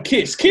clicked on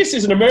Kiss. Kiss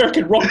is an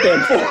American rock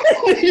band from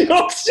New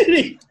York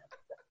City.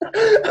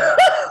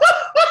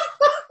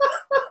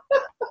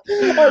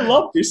 I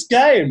love this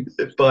game.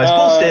 By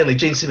Paul Stanley,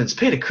 Gene Simmons,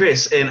 Peter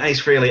Criss, and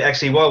Ace Frehley.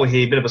 Actually, while we're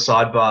here, a bit of a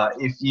sidebar.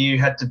 If you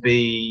had to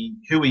be,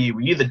 who were you?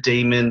 Were you the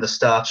Demon, the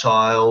Star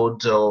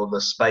Child, or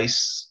the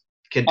Space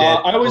Cadet?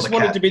 I always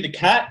wanted to be the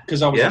Cat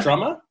because I was a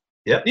drummer.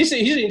 Yeah. Here's an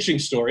interesting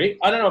story.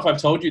 I don't know if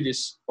I've told you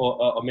this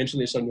or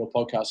mentioned this on your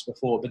podcast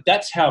before, but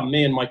that's how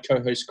me and my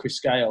co-host Chris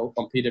Gale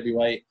on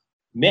PWA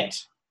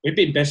met. We've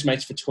been best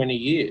mates for 20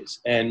 years,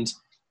 and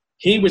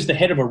he was the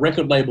head of a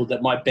record label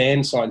that my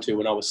band signed to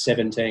when I was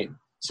 17.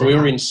 So we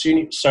were in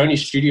Sony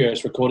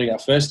Studios recording our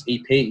first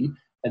EP,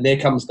 and there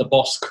comes the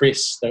boss,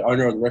 Chris, the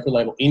owner of the record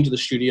label, into the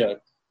studio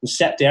and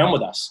sat down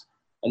with us.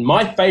 And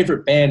my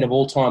favorite band of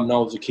all time when I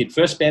was a kid,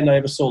 first band I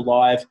ever saw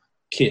live,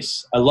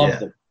 Kiss. I loved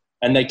them.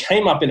 And they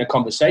came up in a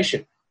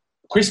conversation.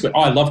 Chris went,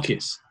 I love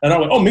Kiss. And I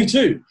went, oh, me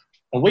too.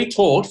 And we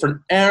talked for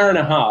an hour and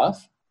a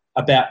half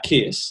about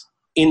Kiss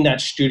in that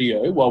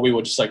studio while we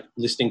were just like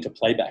listening to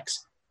playbacks.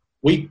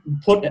 We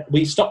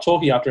stopped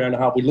talking after an hour and a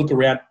half. We look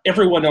around.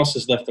 Everyone else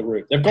has left the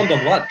room. They've gone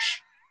to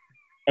lunch.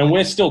 And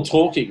we're still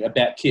talking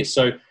about Kiss.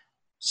 So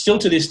still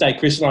to this day,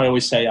 Chris and I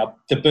always say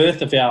the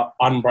birth of our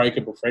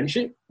unbreakable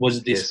friendship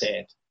was this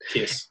band,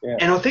 Kiss. Yeah.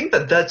 And I think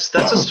that's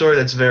a story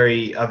that's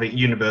very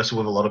universal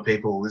with a lot of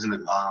people, isn't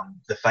it?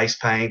 The face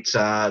paint,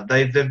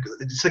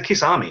 it's the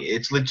Kiss army.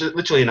 It's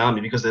literally an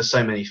army because there's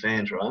so many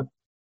fans, right?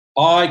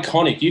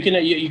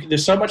 Iconic.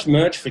 There's so much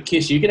merch for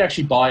Kiss. You can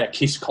actually buy a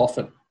Kiss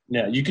coffin.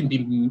 Now you can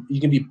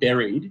be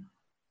buried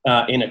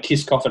in a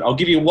Kiss coffin. I'll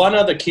give you one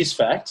other Kiss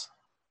fact.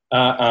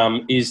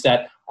 Is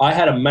that I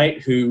had a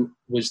mate who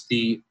was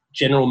the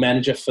general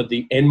manager for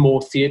the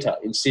Enmore Theatre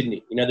in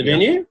Sydney. You know the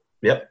venue?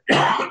 Yep.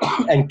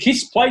 And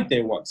Kiss played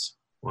there once.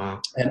 Wow.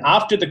 And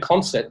after the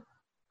concert,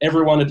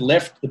 everyone had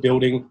left the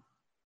building.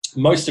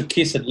 Most of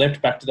Kiss had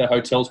left back to their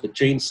hotels, but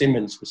Gene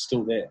Simmons was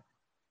still there.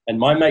 And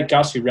my mate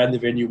Gus, who ran the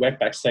venue, went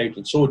backstage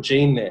and saw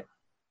Gene there.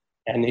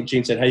 And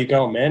Gene said, "How you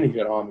going, man?" He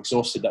goes, "Oh, I'm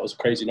exhausted. That was a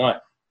crazy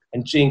night."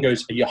 And Gene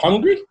goes, "Are you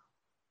hungry?"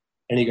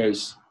 And he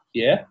goes,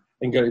 "Yeah."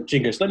 And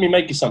Gene goes, "Let me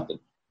make you something."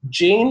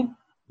 Gene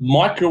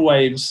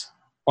microwaves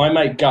my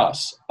mate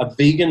Gus a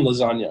vegan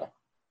lasagna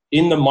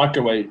in the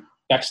microwave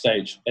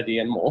backstage at the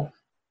Enmore,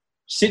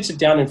 sits it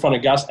down in front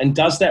of Gus and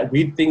does that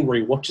weird thing where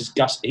he watches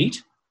Gus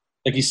eat.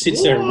 Like he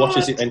sits there and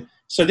watches it. And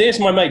so there's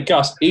my mate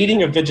Gus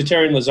eating a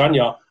vegetarian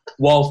lasagna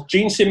while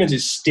Gene Simmons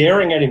is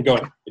staring at him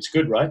going, "It's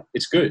good, right?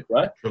 It's good,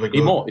 right? Really good.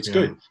 Eat more. It's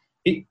good."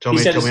 Tell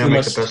me I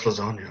make the best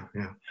lasagna.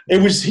 Yeah.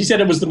 He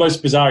said it was the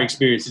most bizarre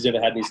experience he's ever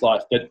had in his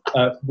life. But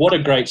what a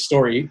great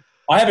story.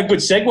 I have a good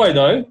segue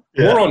though.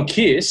 Yeah. More on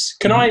Kiss.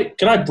 Can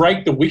I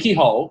break the wiki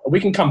hole and we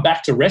can come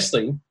back to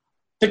wrestling?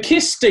 The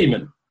Kiss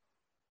Demon.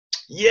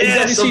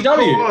 Yes, of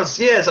course.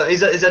 Yeah, so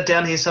is that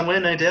down here somewhere?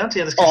 No doubt.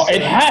 Yeah,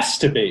 it has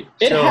to be.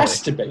 It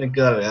has to be.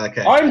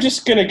 Okay. I'm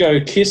just going to go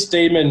Kiss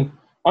Demon.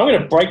 I'm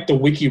going to break the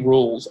wiki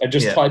rules and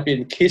just type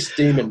in Kiss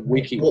Demon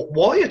wiki. Well,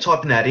 while you're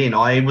typing that in,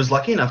 I was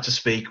lucky enough to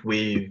speak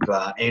with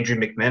Andrew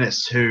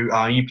McManus, who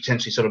you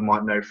potentially sort of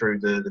might know through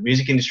the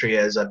music industry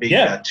as a big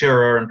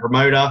tourer and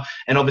promoter.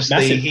 And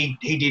obviously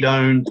he did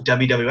own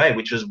WWA,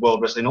 which was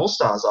World Wrestling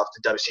All-Stars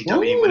after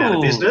WCW went out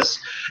of business.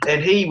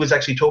 And he was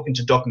actually talking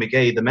to Doc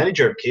McGee, the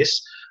manager of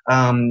Kiss,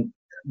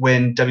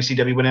 when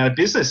WCW went out of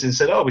business and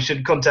said, "Oh, we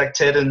should contact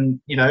Ted and,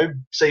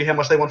 see how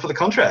much they want for the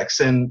contracts."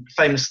 And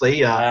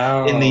famously,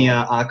 in the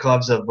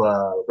archives of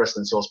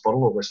Wrestling Source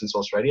Bottle or Wrestling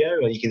Source Radio,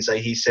 you can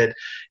say he said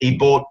he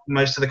bought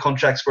most of the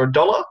contracts for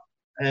 $1.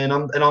 And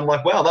I'm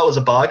like, wow, that was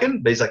a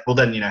bargain. But he's like, well,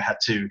 then, had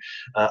to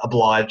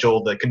oblige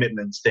all the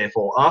commitments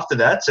therefore after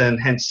that,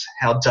 and hence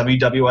how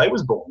WWA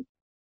was born.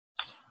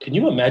 Can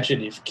you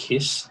imagine if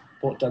Kiss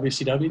bought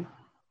WCW?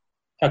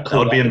 How cool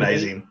that would be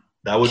amazing.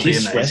 That would be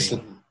amazing.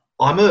 Wrestling.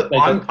 I'm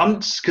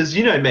because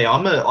you know me,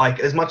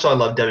 as much as I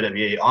love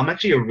WWE, I'm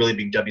actually a really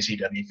big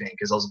WCW fan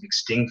because I was a big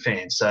Sting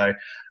fan. So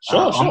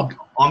sure.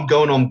 I'm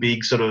going on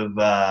big sort of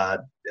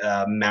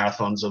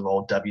marathons of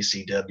old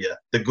WCW,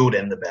 the good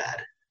and the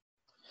bad.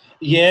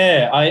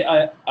 Yeah,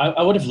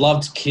 I would have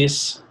loved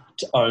Kiss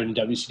to own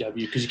WCW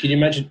because can you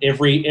imagine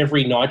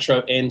every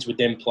Nitro ends with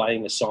them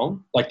playing a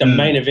song? Like the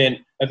main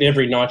event of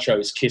every Nitro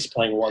is Kiss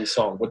playing one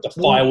song with the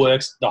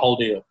fireworks, the whole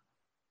deal.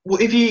 Well,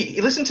 if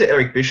you listen to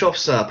Eric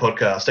Bischoff's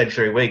podcast,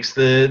 83 Weeks,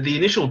 the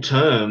initial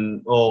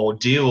term or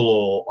deal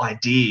or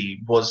idea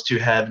was to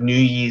have New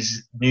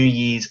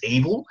Year's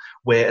Evil,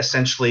 where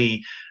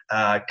essentially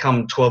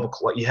come 12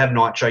 o'clock, you have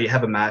Nitro, you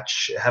have a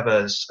match, have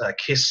a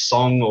Kiss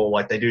song, or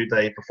like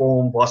they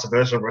perform, vice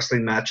versa, a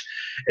wrestling match,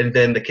 and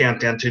then the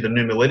countdown to the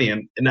new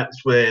millennium. And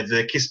that's where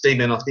the Kiss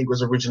Demon, I think,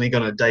 was originally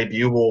going to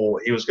debut, or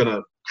he was going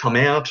to come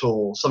out,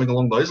 or something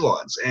along those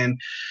lines. And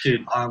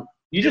dude,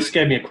 you just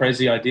gave me a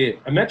crazy idea.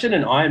 Imagine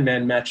an Iron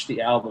Man match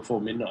the hour before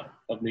midnight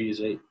of New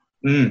Year's Eve.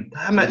 The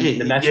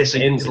match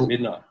ends at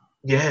midnight.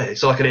 Yeah,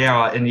 it's like an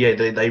hour, and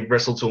they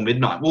wrestle till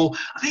midnight. Well,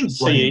 I think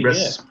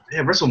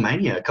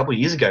WrestleMania a couple of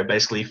years ago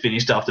basically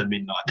finished after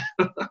midnight.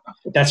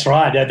 That's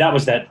right. That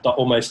was the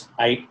almost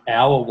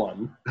 8-hour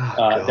one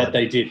that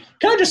they did.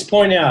 Can I just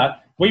point out,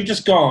 we've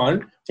just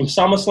gone from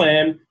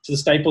SummerSlam to the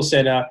Staples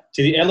Center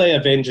to the LA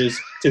Avengers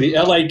to the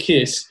LA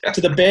Kiss to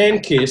the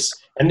band Kiss,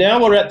 and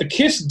now we're at the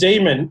Kiss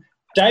Demon.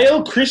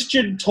 Dale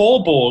Christian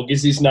Torborg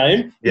is his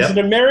name. He's an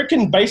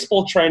American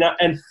baseball trainer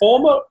and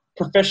former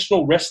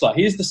professional wrestler.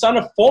 He is the son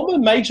of former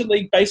Major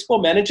League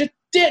Baseball manager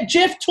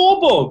Jeff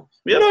Torborg.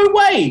 No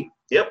way.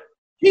 Yep.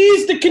 He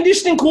is the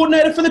conditioning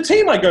coordinator for the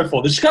team I go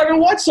for, the Chicago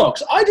White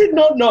Sox. I did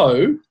not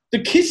know the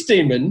Kiss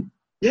Demon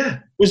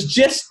was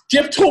just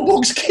Jeff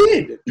Torborg's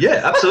kid. Yeah,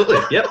 absolutely.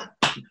 Yep.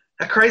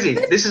 How crazy.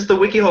 This is the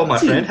wiki hole, my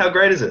friend. How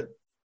great is it?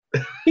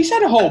 He's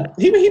had a whole...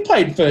 He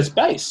played first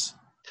base.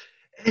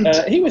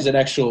 He was an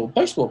actual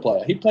baseball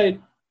player. He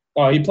played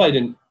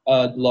in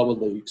lower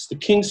leagues, the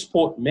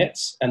Kingsport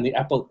Mets and the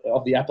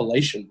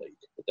Appalachian League.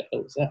 What the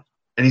hell is that?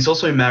 And he's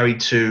also married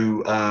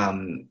to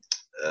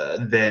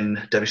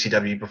then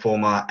WCW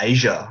performer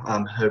Asia.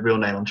 Her real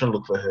name, I'm trying to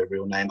look for her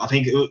real name. I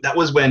think that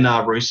was when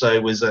Russo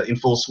was in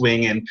full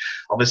swing, and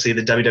obviously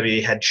the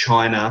WWE had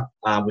Chyna,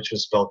 which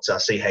was spelled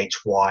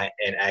Chyna.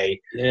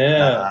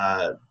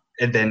 Yeah.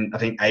 And then I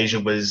think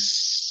Asia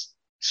was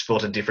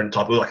spelled a different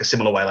type, like a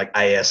similar way, like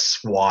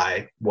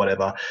ASY,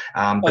 whatever.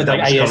 But that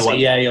was ASEA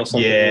kind of or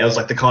something. Yeah, it was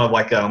like the kind of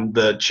like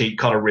the cheat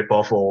kind of rip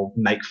off or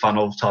make fun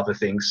of type of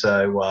thing.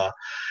 So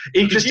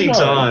interesting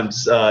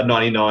times,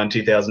 99,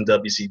 2000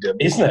 WCW.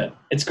 Isn't it?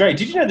 It's great.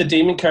 Did you know the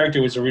Demon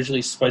character was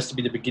originally supposed to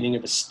be the beginning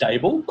of a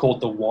stable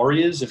called the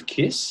Warriors of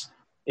Kiss,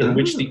 in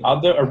which the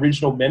other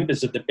original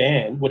members of the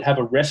band would have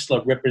a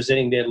wrestler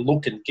representing their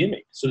look and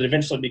gimmick. So it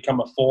eventually become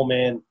a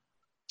 4-man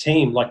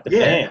team like the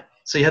band.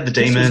 So you had the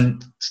Demon,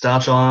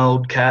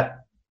 Starchild,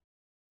 Cat,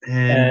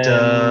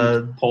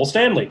 and Paul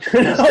Stanley.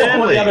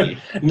 Stanley.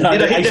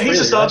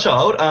 He's a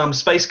Starchild.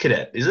 Space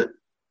Cadet, is it?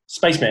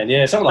 Spaceman,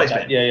 yeah, something like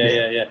that.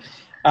 Yeah.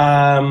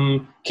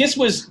 Kiss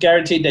was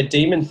guaranteed that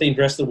Demon-themed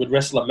wrestler would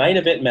wrestle a main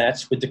event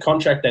match with the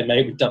contract they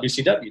made with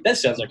WCW. That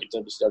sounds like a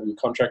WCW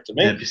contract to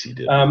me.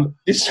 WCW.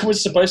 This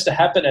was supposed to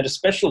happen at a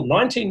special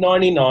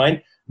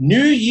 1999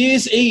 New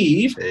Year's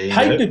Eve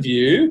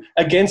pay-per-view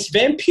against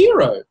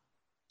Vampiro.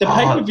 The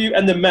pay-per-view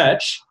and the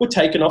match were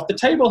taken off the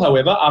table,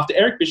 however, after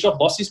Eric Bischoff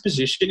lost his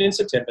position in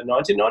September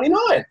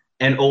 1999.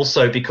 And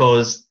also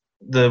because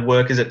the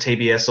workers at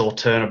TBS or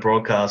Turner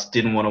Broadcast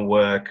didn't want to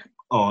work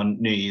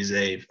on New Year's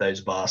Eve,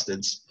 those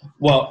bastards.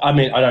 Well, I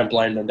mean, I don't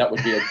blame them. That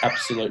would be an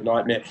absolute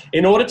nightmare.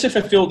 In order to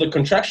fulfill the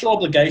contractual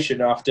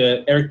obligation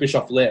after Eric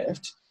Bischoff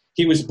left,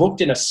 he was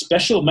booked in a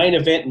special main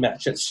event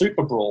match at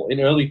Super Brawl in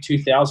early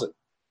 2000.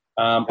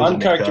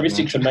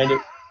 Uncharacteristic to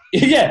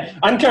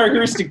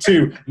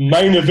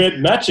main event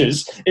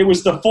matches, it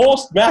was the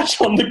fourth match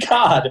on the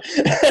card.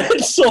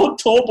 It saw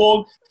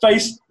Torborg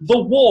face The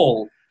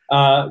Wall,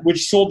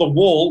 which saw The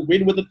Wall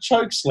win with a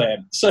choke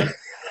slam. So,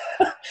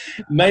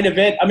 main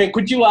event. I mean,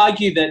 could you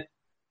argue that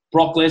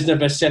Brock Lesnar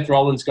versus Seth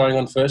Rollins going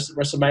on first at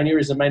WrestleMania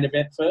is a main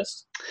event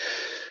first?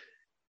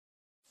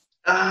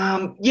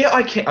 Yeah,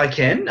 I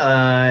can.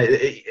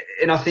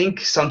 And I think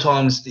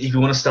sometimes if you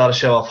want to start a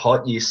show off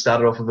hot, you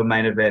start it off with a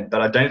main event.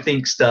 But I don't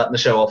think starting the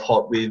show off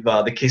hot with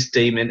the Kiss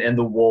Demon and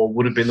The Wall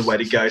would have been the way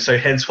to go. So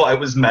hence why it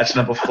was match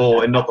number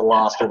 4 and not the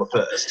last or the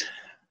first.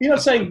 You're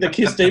not saying the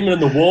Kiss Demon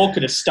and The Wall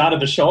could have started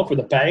the show off with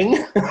a bang?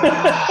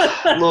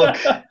 Look,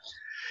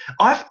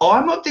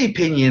 I'm of the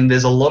opinion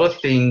there's a lot of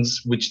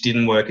things which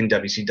didn't work in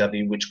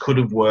WCW which could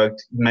have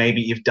worked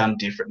maybe if done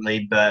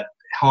differently, but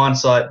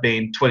hindsight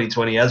being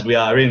 2020 as we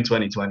are in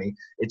 2020,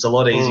 it's a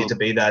lot easier to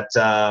be that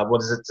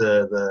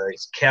the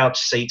couch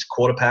seat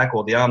quarterback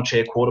or the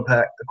armchair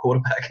quarterback,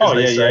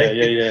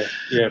 yeah,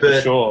 but,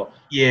 for sure.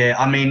 Yeah,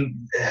 I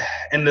mean,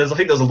 and I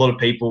think there's a lot of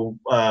people.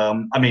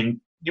 I mean,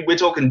 we're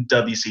talking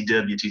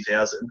WCW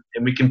 2000,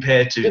 and we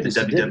compare to the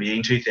WWE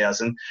in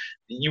 2000.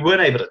 You weren't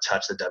able to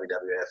touch the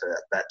WWF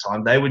at that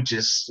time. They were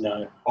just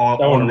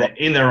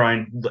in their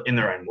own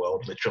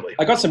world, literally.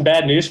 I got some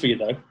bad news for you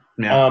though.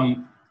 Yeah.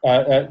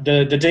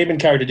 The Demon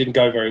character didn't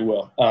go very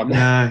well.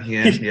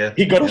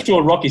 He got off to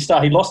a rocky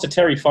start. He lost to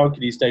Terry Funk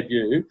in his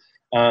debut.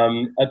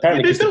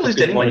 Apparently, you don't lose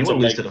to anyone. You want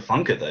to lose to the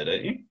Funker, though,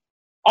 don't you?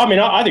 I mean,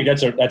 I think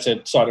that's a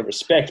sign of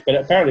respect. But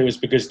apparently, it was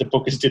because the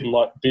bookers didn't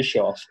like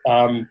Bischoff.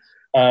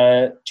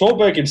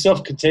 Torberg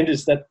himself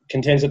contends that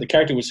the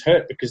character was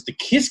hurt because the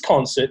Kiss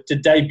concert to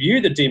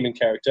debut the Demon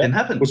character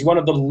was one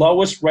of the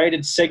lowest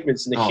rated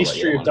segments in the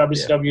history of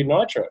WCW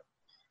Nitro,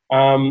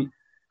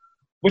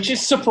 which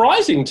is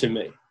surprising to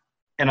me.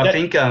 And I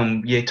think,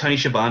 Tony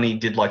Schiavone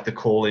did like the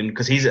call in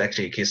because he's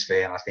actually a Kiss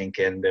fan, I think,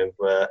 and it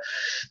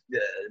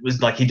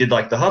was like he did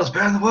like the hottest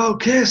band in the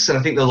world, Kiss, and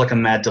I think there was like a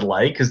mad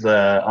delay because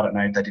I don't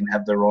know if they didn't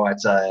have the right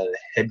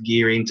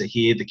headgear in to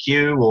hear the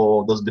cue,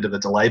 or there was a bit of a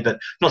delay. But I'm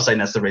not saying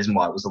that's the reason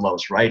why it was the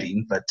lowest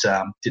rating, but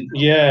didn't.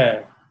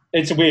 Yeah,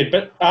 it's weird.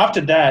 But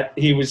after that,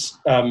 he was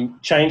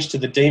changed to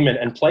the Demon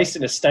and placed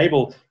in a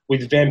stable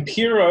with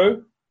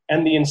Vampiro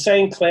and the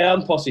Insane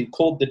Clown Posse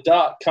called the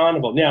Dark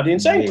Carnival. Now, the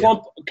Insane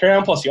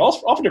Clown Posse,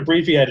 often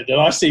abbreviated at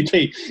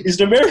ICP, is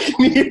an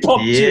American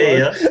hip-hop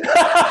duo.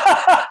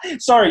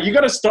 Sorry, you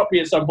got to stop me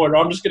at some point, or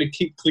I'm just going to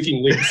keep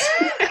clicking links.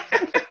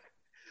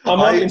 I'm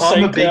a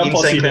big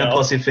Insane Clown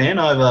Posse fan.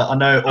 I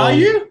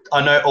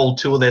know all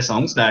 2 of their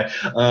songs. No,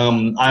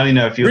 I only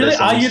know a few of their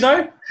songs. Really? Are you,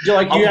 though?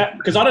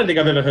 Because I don't think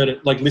I've ever heard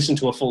it, listen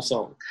to a full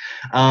song.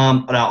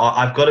 No,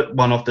 I've got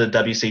one off the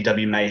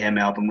WCW Mayhem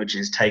album, which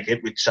is Take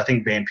It, which I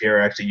think Vampiro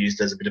actually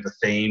used as a bit of a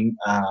theme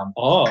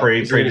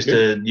previous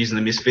to using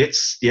the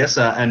Misfits. Yes,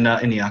 and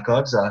in the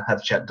archives, I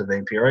have chatted to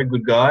Vampiro.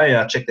 Good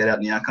guy. Check that out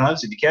in the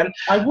archives if you can.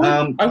 I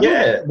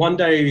would one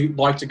day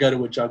like to go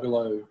to a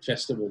Juggalo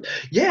festival.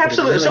 Yeah,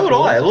 absolutely. So would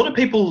I. A lot of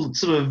people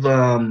sort of...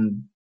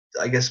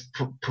 I guess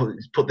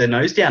put their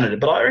nose down at it,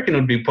 but I reckon it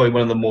would be probably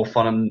one of the more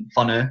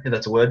funner, if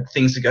that's a word,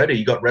 things to go to.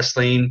 You got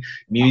wrestling,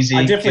 music.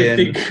 I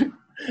definitely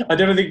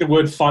think the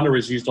word funner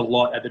is used a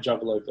lot at the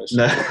Juggalo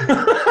Festival.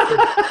 No.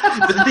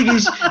 But the thing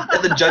is,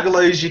 at the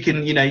Juggalos, you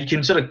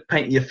can sort of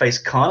paint your face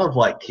kind of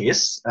like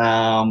Kiss,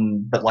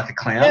 but like a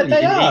clown. Yeah,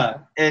 they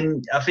are.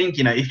 And I think,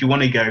 if you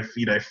want to go,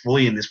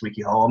 fully in this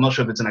wiki hole, I'm not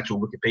sure if it's an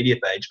actual Wikipedia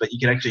page, but you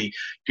can actually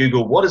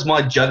Google, what is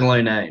my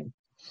Juggalo name?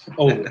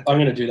 Oh, I'm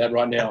going to do that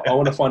right now. I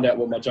want to find out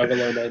what my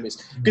Juggalo name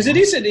is. Because it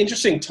is an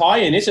interesting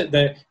tie-in, isn't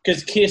it?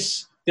 Because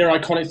Kiss their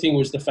iconic thing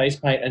was the face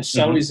paint, and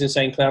so is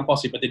Insane Clown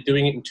Posse, but they're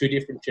doing it in two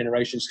different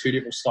generations, two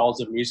different styles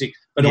of music,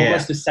 but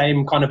almost the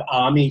same kind of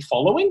army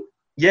following.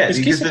 Yeah,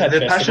 because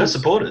they're passionate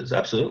supporters.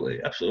 Absolutely.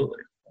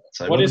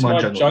 So what is my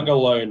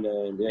Juggalo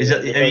name?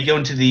 Yeah, are you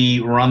going to the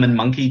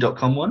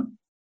rumandmonkey.com one?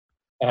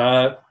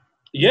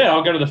 Yeah,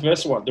 I'll go to the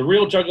first one. The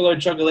Real Juggalo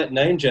Juggalette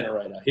Name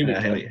Generator.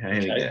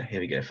 Here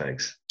we go,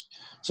 folks.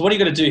 So what are you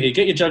going to do here?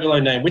 Get your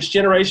Juggalo name. Which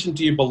generation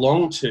do you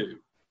belong to?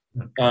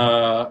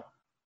 I'm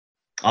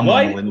a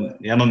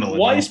millennial.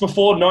 Why is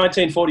before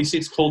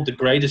 1946 called the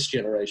greatest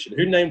generation?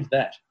 Who named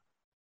that?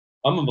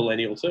 I'm a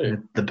millennial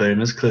too. The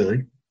boomers,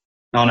 clearly.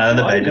 Oh, no,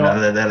 they're the baby.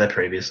 No, they're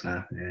previous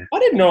now. Yeah. I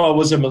didn't know I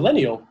was a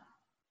millennial.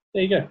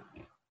 There you go.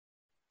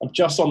 I'm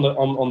just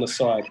on the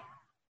side.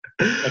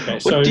 Okay,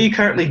 what do you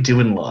currently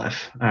do in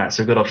life? All right,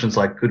 so we've got options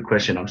like good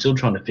question. I'm still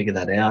trying to figure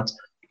that out.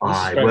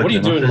 What do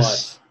you do in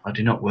life? I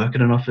do not work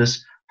in an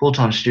office.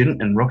 Full-time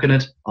student and rocking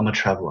it. I'm a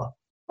traveller.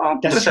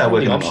 That's the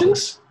only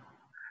options?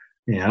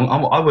 Yeah,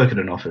 I work in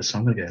an office, so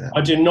I'm going to go that.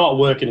 I do not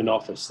work in an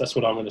office. That's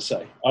what I'm going to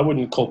say. I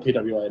wouldn't call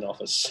PWA an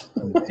office.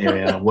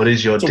 Yeah. What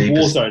is your it's a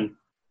war zone.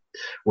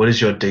 What is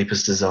your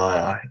deepest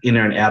desire?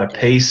 Inner and outer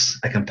peace,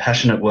 a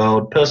compassionate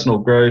world, personal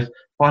growth,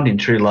 finding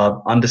true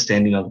love,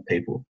 understanding other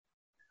people.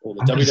 Or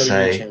the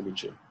WWE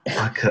Championship.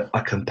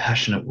 A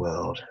compassionate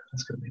world.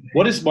 That's going to be me.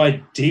 What is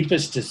my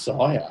deepest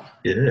desire?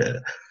 Yeah.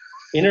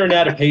 Inner and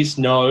outer peace,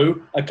 no.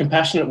 A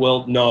compassionate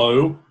world,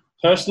 no.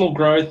 Personal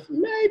growth,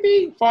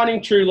 maybe.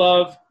 Finding true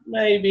love,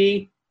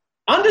 maybe.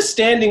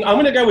 Understanding, I'm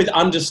going to go with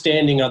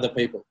understanding other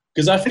people.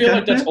 Because I feel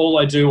like that's all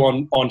I do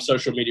on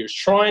social media is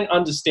try and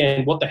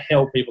understand what the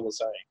hell people are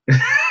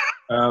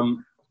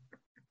saying.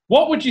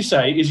 What would you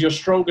say is your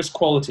strongest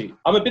quality?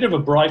 I'm a bit of a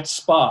bright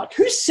spark.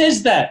 Who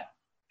says that?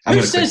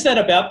 Who says that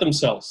about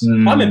themselves?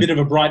 I'm a bit of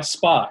a bright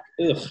spark.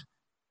 Ugh.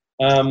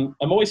 I'm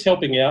always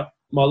helping out.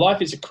 My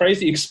life is a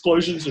crazy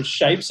explosions of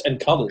shapes and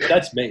colours.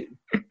 That's me.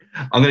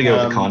 I'm going to go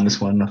with the kindness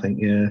one, I think,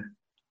 yeah.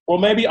 Or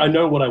maybe I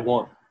know what I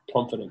want.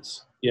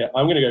 Confidence. Yeah,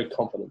 I'm going to go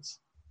confidence.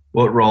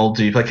 What role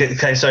do you play?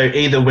 Okay, so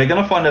either we're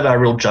going to find out our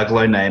real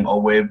Juggalo name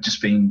or we're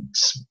just being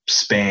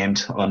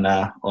spammed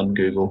on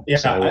Google. Yeah,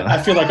 so,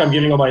 I feel like I'm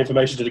giving all my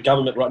information to the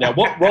government right now.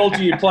 What role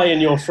do you play in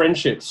your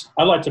friendships?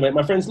 I like to make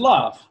my friends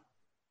laugh.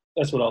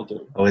 That's what I'll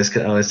do. I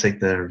always take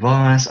their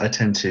advice. I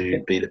tend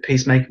to be the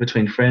peacemaker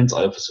between friends.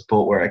 I offer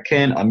support where I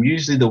can. I'm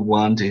usually the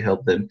one to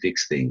help them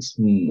fix things.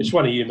 Which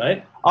one are you,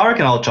 mate? I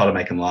reckon I'll try to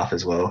make them laugh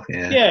as well.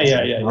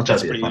 Yeah. I'll try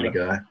to be a funny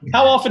guy. Yeah.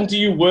 How often do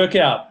you work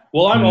out?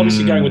 Well, I'm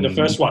obviously going with the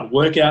first one.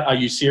 Workout, are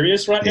you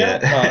serious right now?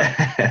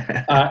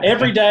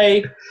 Every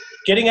day,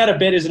 getting out of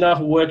bed is enough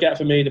of a workout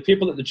for me. The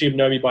people at the gym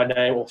know me by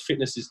name, or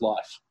fitness is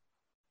life.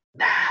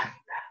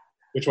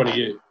 Which one are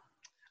you?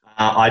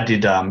 I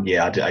did, are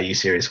you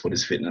serious? What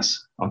is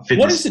fitness?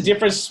 What is the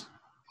difference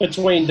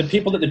between the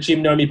people at the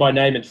gym know me by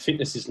name and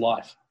fitness is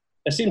life?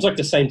 It seems like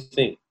the same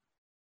thing.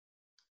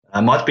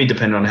 Might be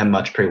dependent on how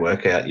much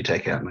pre-workout you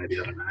take out, maybe.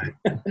 I don't know.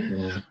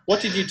 Yeah.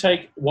 What did you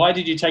take? Why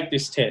did you take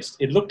this test?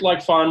 It looked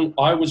like fun.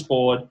 I was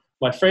bored.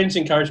 My friends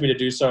encouraged me to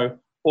do so.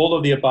 All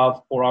of the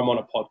above, or I'm on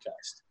a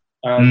podcast.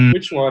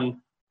 Which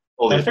one?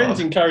 My friends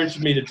encouraged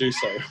me to do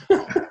so.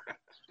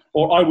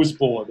 Or I was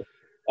bored.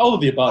 All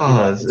of the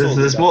above.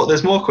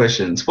 There's more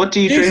questions. What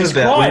do you dream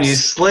about when you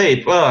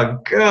sleep? Oh,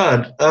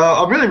 God.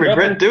 I really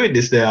regret doing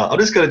this now. I'm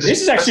just going to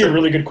This is actually a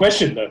really good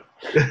question, though.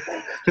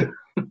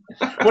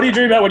 What do you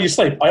dream about when you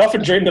sleep? I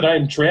often dream that I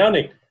am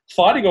drowning,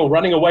 fighting or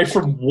running away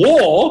from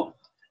war.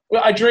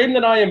 I dream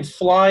that I am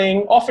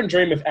flying, often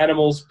dream of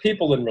animals,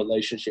 people, and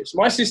relationships.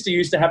 My sister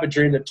used to have a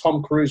dream that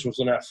Tom Cruise was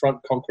on our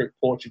front concrete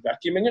porch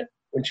vacuuming it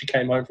when she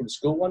came home from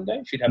school one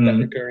day. She'd have that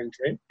recurring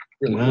dream.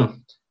 Really wow.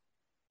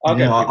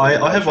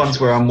 I have ones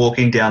where I'm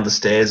walking down the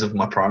stairs of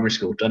my primary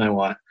school. Don't know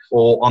why.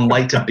 Or I'm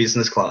late to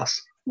business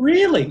class.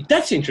 Really?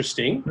 That's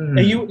interesting.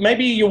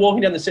 Maybe you're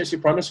walking down the steps of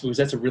your primary school because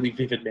that's a really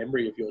vivid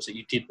memory of yours that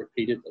you did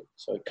repeatedly.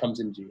 So it comes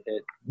into your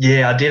head.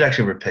 Yeah, I did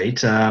actually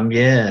repeat. No. Oh,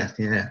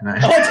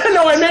 I don't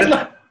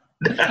know.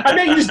 I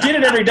meant you just did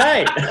it every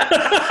day.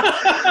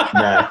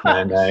 No.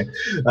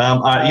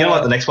 You know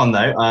what? The next one,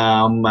 though.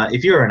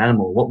 If you were an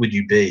animal, what would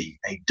you be?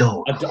 A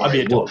dog, I'd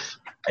be a wolf,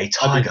 a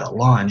tiger,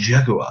 lion,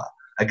 jaguar,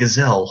 a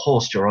gazelle,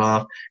 horse,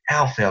 giraffe,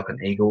 owl, falcon,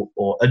 eagle,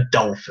 or a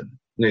dolphin.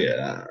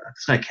 Yeah,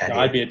 it's no cat. No,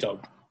 I'd be a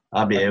dog.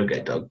 I'd be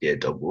a dog. Yeah,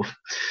 dog wolf.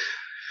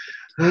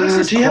 This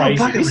is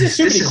crazy. These are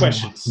so many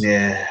questions.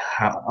 Yeah.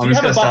 Do you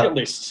have a bucket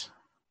list?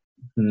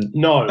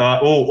 No.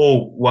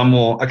 One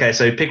more. Okay,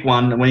 so pick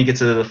one. And when you get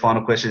to the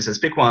final question, it says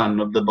pick one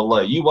of the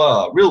below. You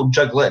are real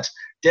juggalette,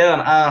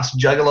 down-ass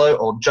juggalo,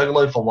 or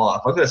juggalo for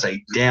life. I've got to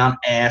say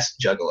down-ass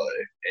juggalo.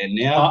 And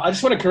now... I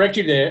just want to correct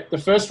you there. The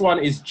first one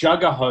is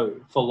juggaho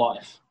for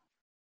life.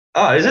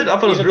 Oh, is it? I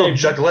thought it was real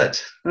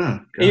juggalette.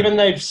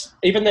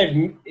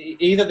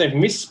 Either they've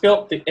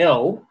misspelt the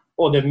L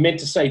or they're meant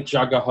to say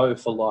juggaho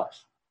for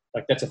life.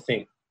 Like, that's a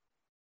thing.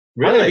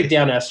 Really? I'm going to be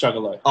down-ass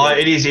juggalo. Oh,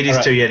 it is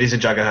too. Yeah, it is a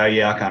juggaho.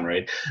 Yeah, I can't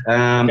read.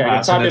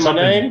 Okay, type in my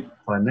name.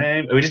 My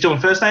name. Are we just doing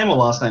first name or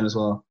last name as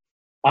well?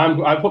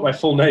 I put my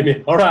full name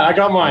in. All right, I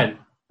got mine.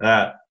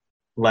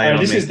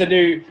 This is the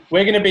new.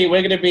 We're gonna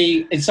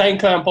be Insane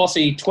Clown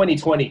Posse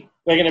 2020.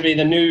 We're gonna be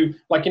the new,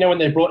 like, you know when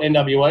they brought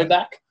NWO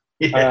back.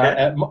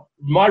 Yeah.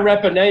 My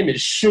rapper name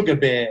is Sugar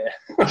Bear.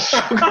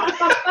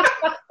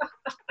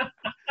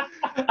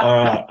 All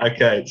right.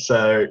 Okay.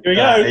 So Here we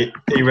go.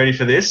 Are you ready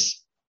for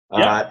this? All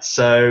Yep. right.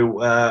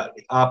 So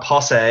our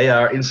posse,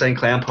 our Insane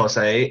Clown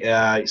Posse.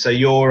 So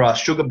you're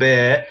Sugar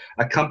Bear,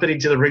 accompanied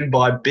to the ring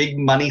by Big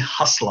Money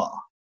Hustler.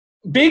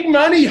 Big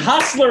Money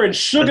Hustler and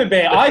Sugar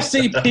Bear,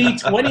 ICP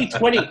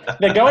 2020.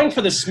 They're going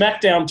for the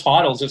SmackDown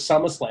titles at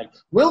SummerSlam.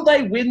 Will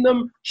they win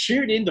them?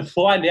 Tune in to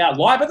find out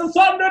live at the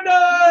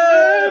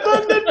Thunderdome.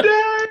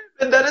 Thunderdome.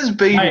 And that has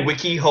been Hey.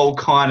 WikiHole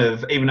kind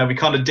of, even though we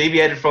kind of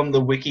deviated from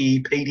the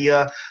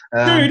Wikipedia.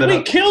 Dude, but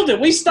we killed it.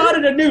 We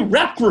started a new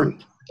rap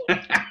group.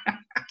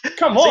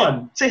 Come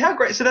on. See how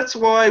great. So that's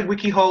why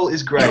WikiHole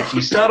is great.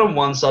 You start on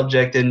one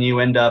subject and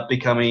you end up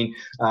becoming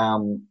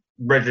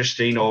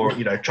registering or,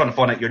 trying to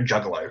find out your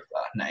Juggalo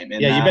name.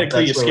 And, Yeah, you better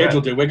clear your that's where we're at.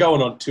 schedule, dude. We're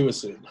going on tour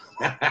soon.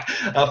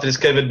 After this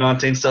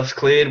COVID-19 stuff's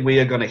cleared, we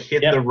are going to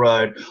hit the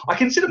road. I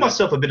consider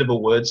myself a bit of a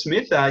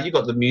wordsmith. You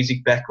got the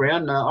music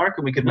background. I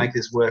reckon we could make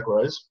this work,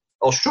 Rose.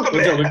 Oh, Sugar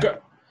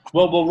Bear.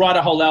 We'll write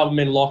a whole album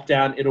in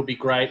lockdown. It'll be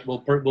great. We'll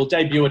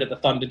debut it at the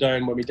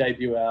Thunderdome when we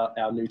debut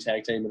our new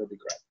tag team. It'll be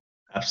great.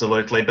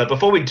 Absolutely. But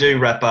before we do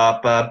wrap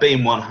up,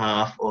 being one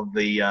half of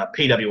the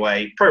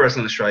PWA, Pro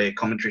Wrestling Australia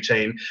commentary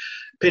team,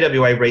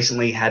 PWA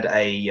recently had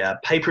a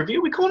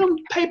pay-per-view. We call them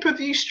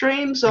pay-per-view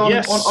streams on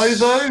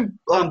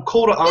OVO.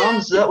 Call to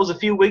Arms, that was a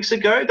few weeks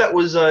ago. That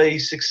was a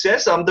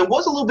success. There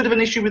was a little bit of an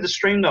issue with the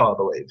stream, though, I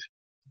believe.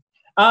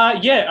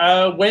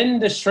 When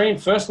the stream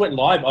first went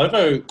live,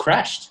 OVO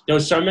crashed. There were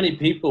so many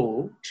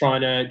people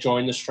trying to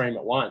join the stream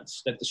at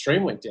once that the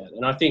stream went down.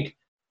 And I think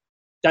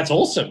that's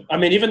awesome. I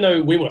mean, even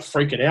though we were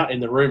freaking out in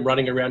the room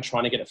running around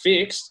trying to get it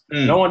fixed,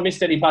 no one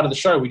missed any part of the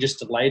show. We just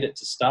delayed it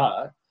to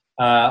start.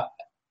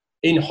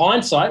 In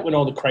hindsight, when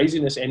all the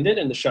craziness ended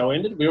and the show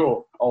ended, we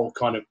were all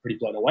kind of pretty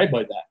blown away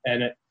by that.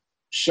 And it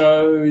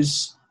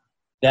shows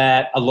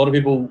that a lot of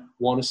people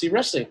want to see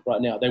wrestling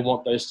right now. They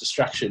want those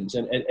distractions.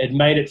 And it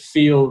made it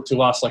feel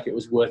to us like it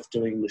was worth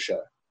doing the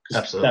show.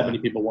 Absolutely. That many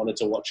people wanted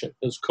to watch it.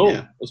 It was cool.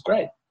 Yeah. It was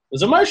great. It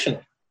was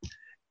emotional.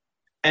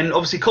 And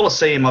obviously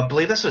Coliseum, I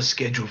believe that's sort of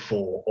scheduled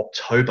for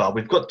October.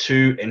 We've got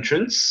 2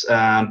 entrants,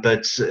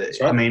 but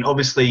right. I mean,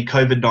 obviously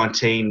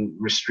COVID-19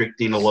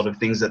 restricting a lot of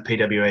things that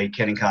PWA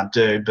can and can't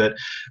do. But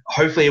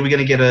hopefully, are we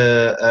going to get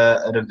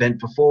an event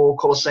before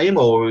Coliseum,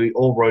 or are we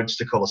all roads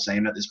to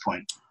Coliseum at this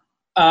point?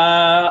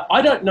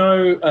 I don't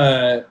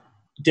know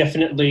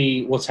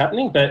definitely what's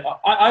happening, but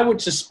I would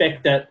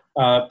suspect that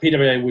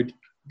PWA would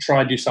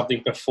try and do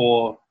something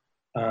before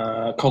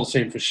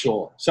Coliseum for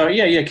sure. So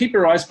yeah, keep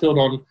your eyes peeled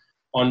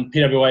on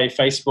PWA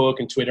Facebook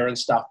and Twitter and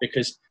stuff,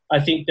 because I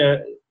think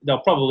they'll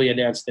probably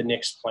announce the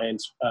next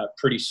plans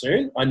pretty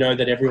soon. I know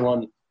that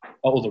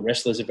all the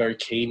wrestlers are very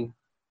keen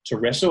to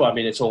wrestle. I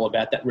mean, it's all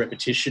about that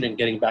repetition and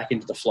getting back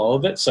into the flow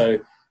of it. So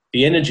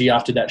the energy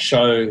after that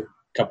show a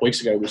couple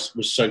weeks ago was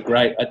so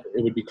great.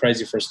 It would be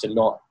crazy for us to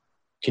not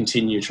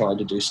continue trying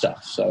to do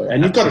stuff. So,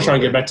 and you've got to try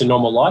and get back to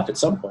normal life at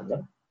some point,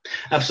 right?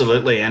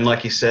 Absolutely. And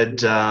like you said,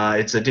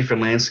 it's a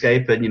different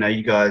landscape, and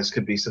you guys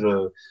could be sort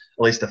of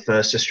at least the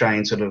first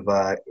Australian sort of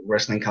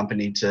wrestling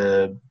company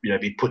to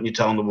be putting your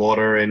toe in the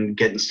water and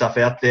getting stuff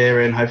out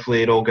there, and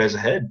hopefully it all goes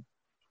ahead.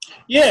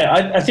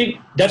 Yeah, I think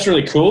that's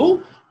really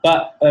cool.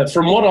 But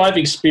from what I've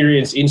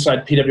experienced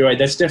inside PWA,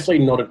 that's definitely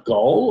not a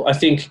goal. I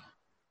think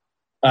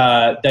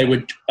I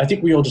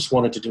think we all just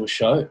wanted to do a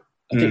show.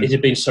 I think it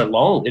had been so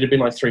long. It had been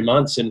like 3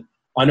 months, and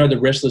I know the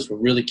wrestlers were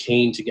really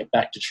keen to get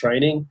back to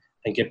training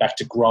and get back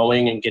to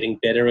growing and getting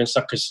better and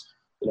stuff, because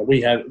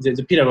we have the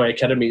PWA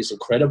Academy is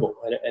incredible,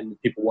 and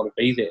people want to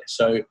be there.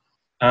 So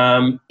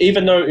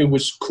even though it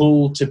was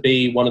cool to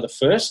be one of the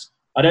first,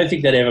 I don't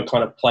think that ever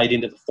kind of played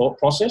into the thought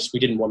process. We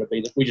didn't want to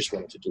be we just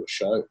wanted to do a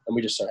show, and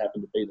we just so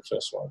happened to be the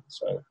first one.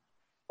 So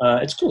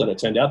it's cool that it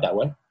turned out that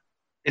way.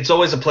 It's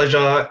always a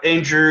pleasure.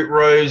 Andrew,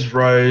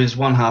 Rose,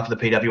 one half of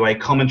the PWA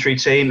commentary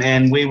team,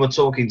 and we were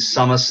talking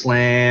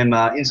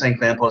SummerSlam, Insane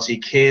Clown Posse,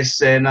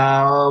 Kiss, and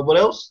what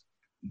else?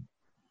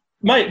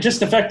 Mate, just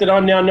the fact that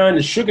I'm now known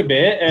as Sugar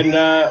Bear, and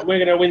we're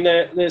going to win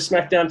the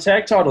SmackDown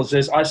tag titles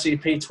as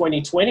ICP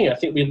 2020. I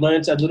think we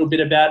learned a little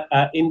bit about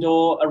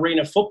indoor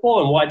arena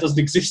football and why it doesn't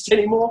exist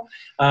anymore.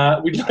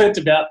 We learned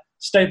about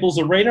Staples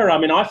Arena. I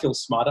mean, I feel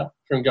smarter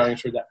from going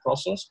through that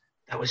process.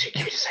 That was your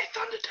cue to say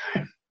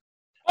Thunderdome.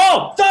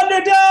 Oh,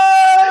 Thunderdome!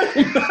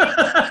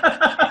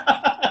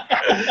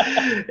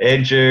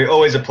 Andrew,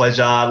 always a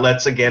pleasure.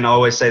 Let's, again, I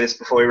always say this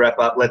before we wrap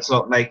up, let's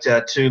not make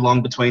too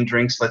long between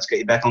drinks. Let's get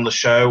you back on the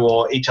show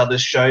or each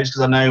other's shows,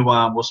 because I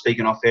know we're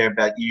speaking off air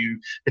about you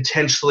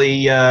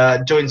potentially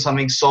doing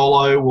something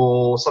solo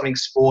or something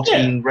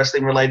sporting,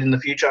 wrestling related in the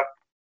future.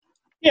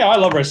 Yeah, I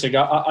love wrestling.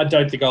 I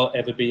don't think I'll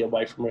ever be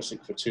away from wrestling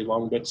for too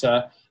long. But,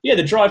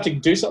 the drive to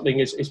do something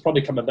is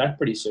probably coming back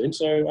pretty soon.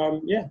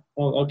 So,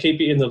 I'll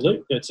keep you in the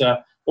loop. It's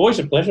always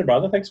a pleasure,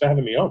 brother. Thanks for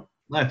having me on.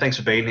 No, thanks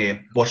for being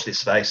here. Watch this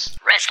space.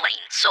 Wrestling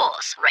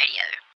Source Radio.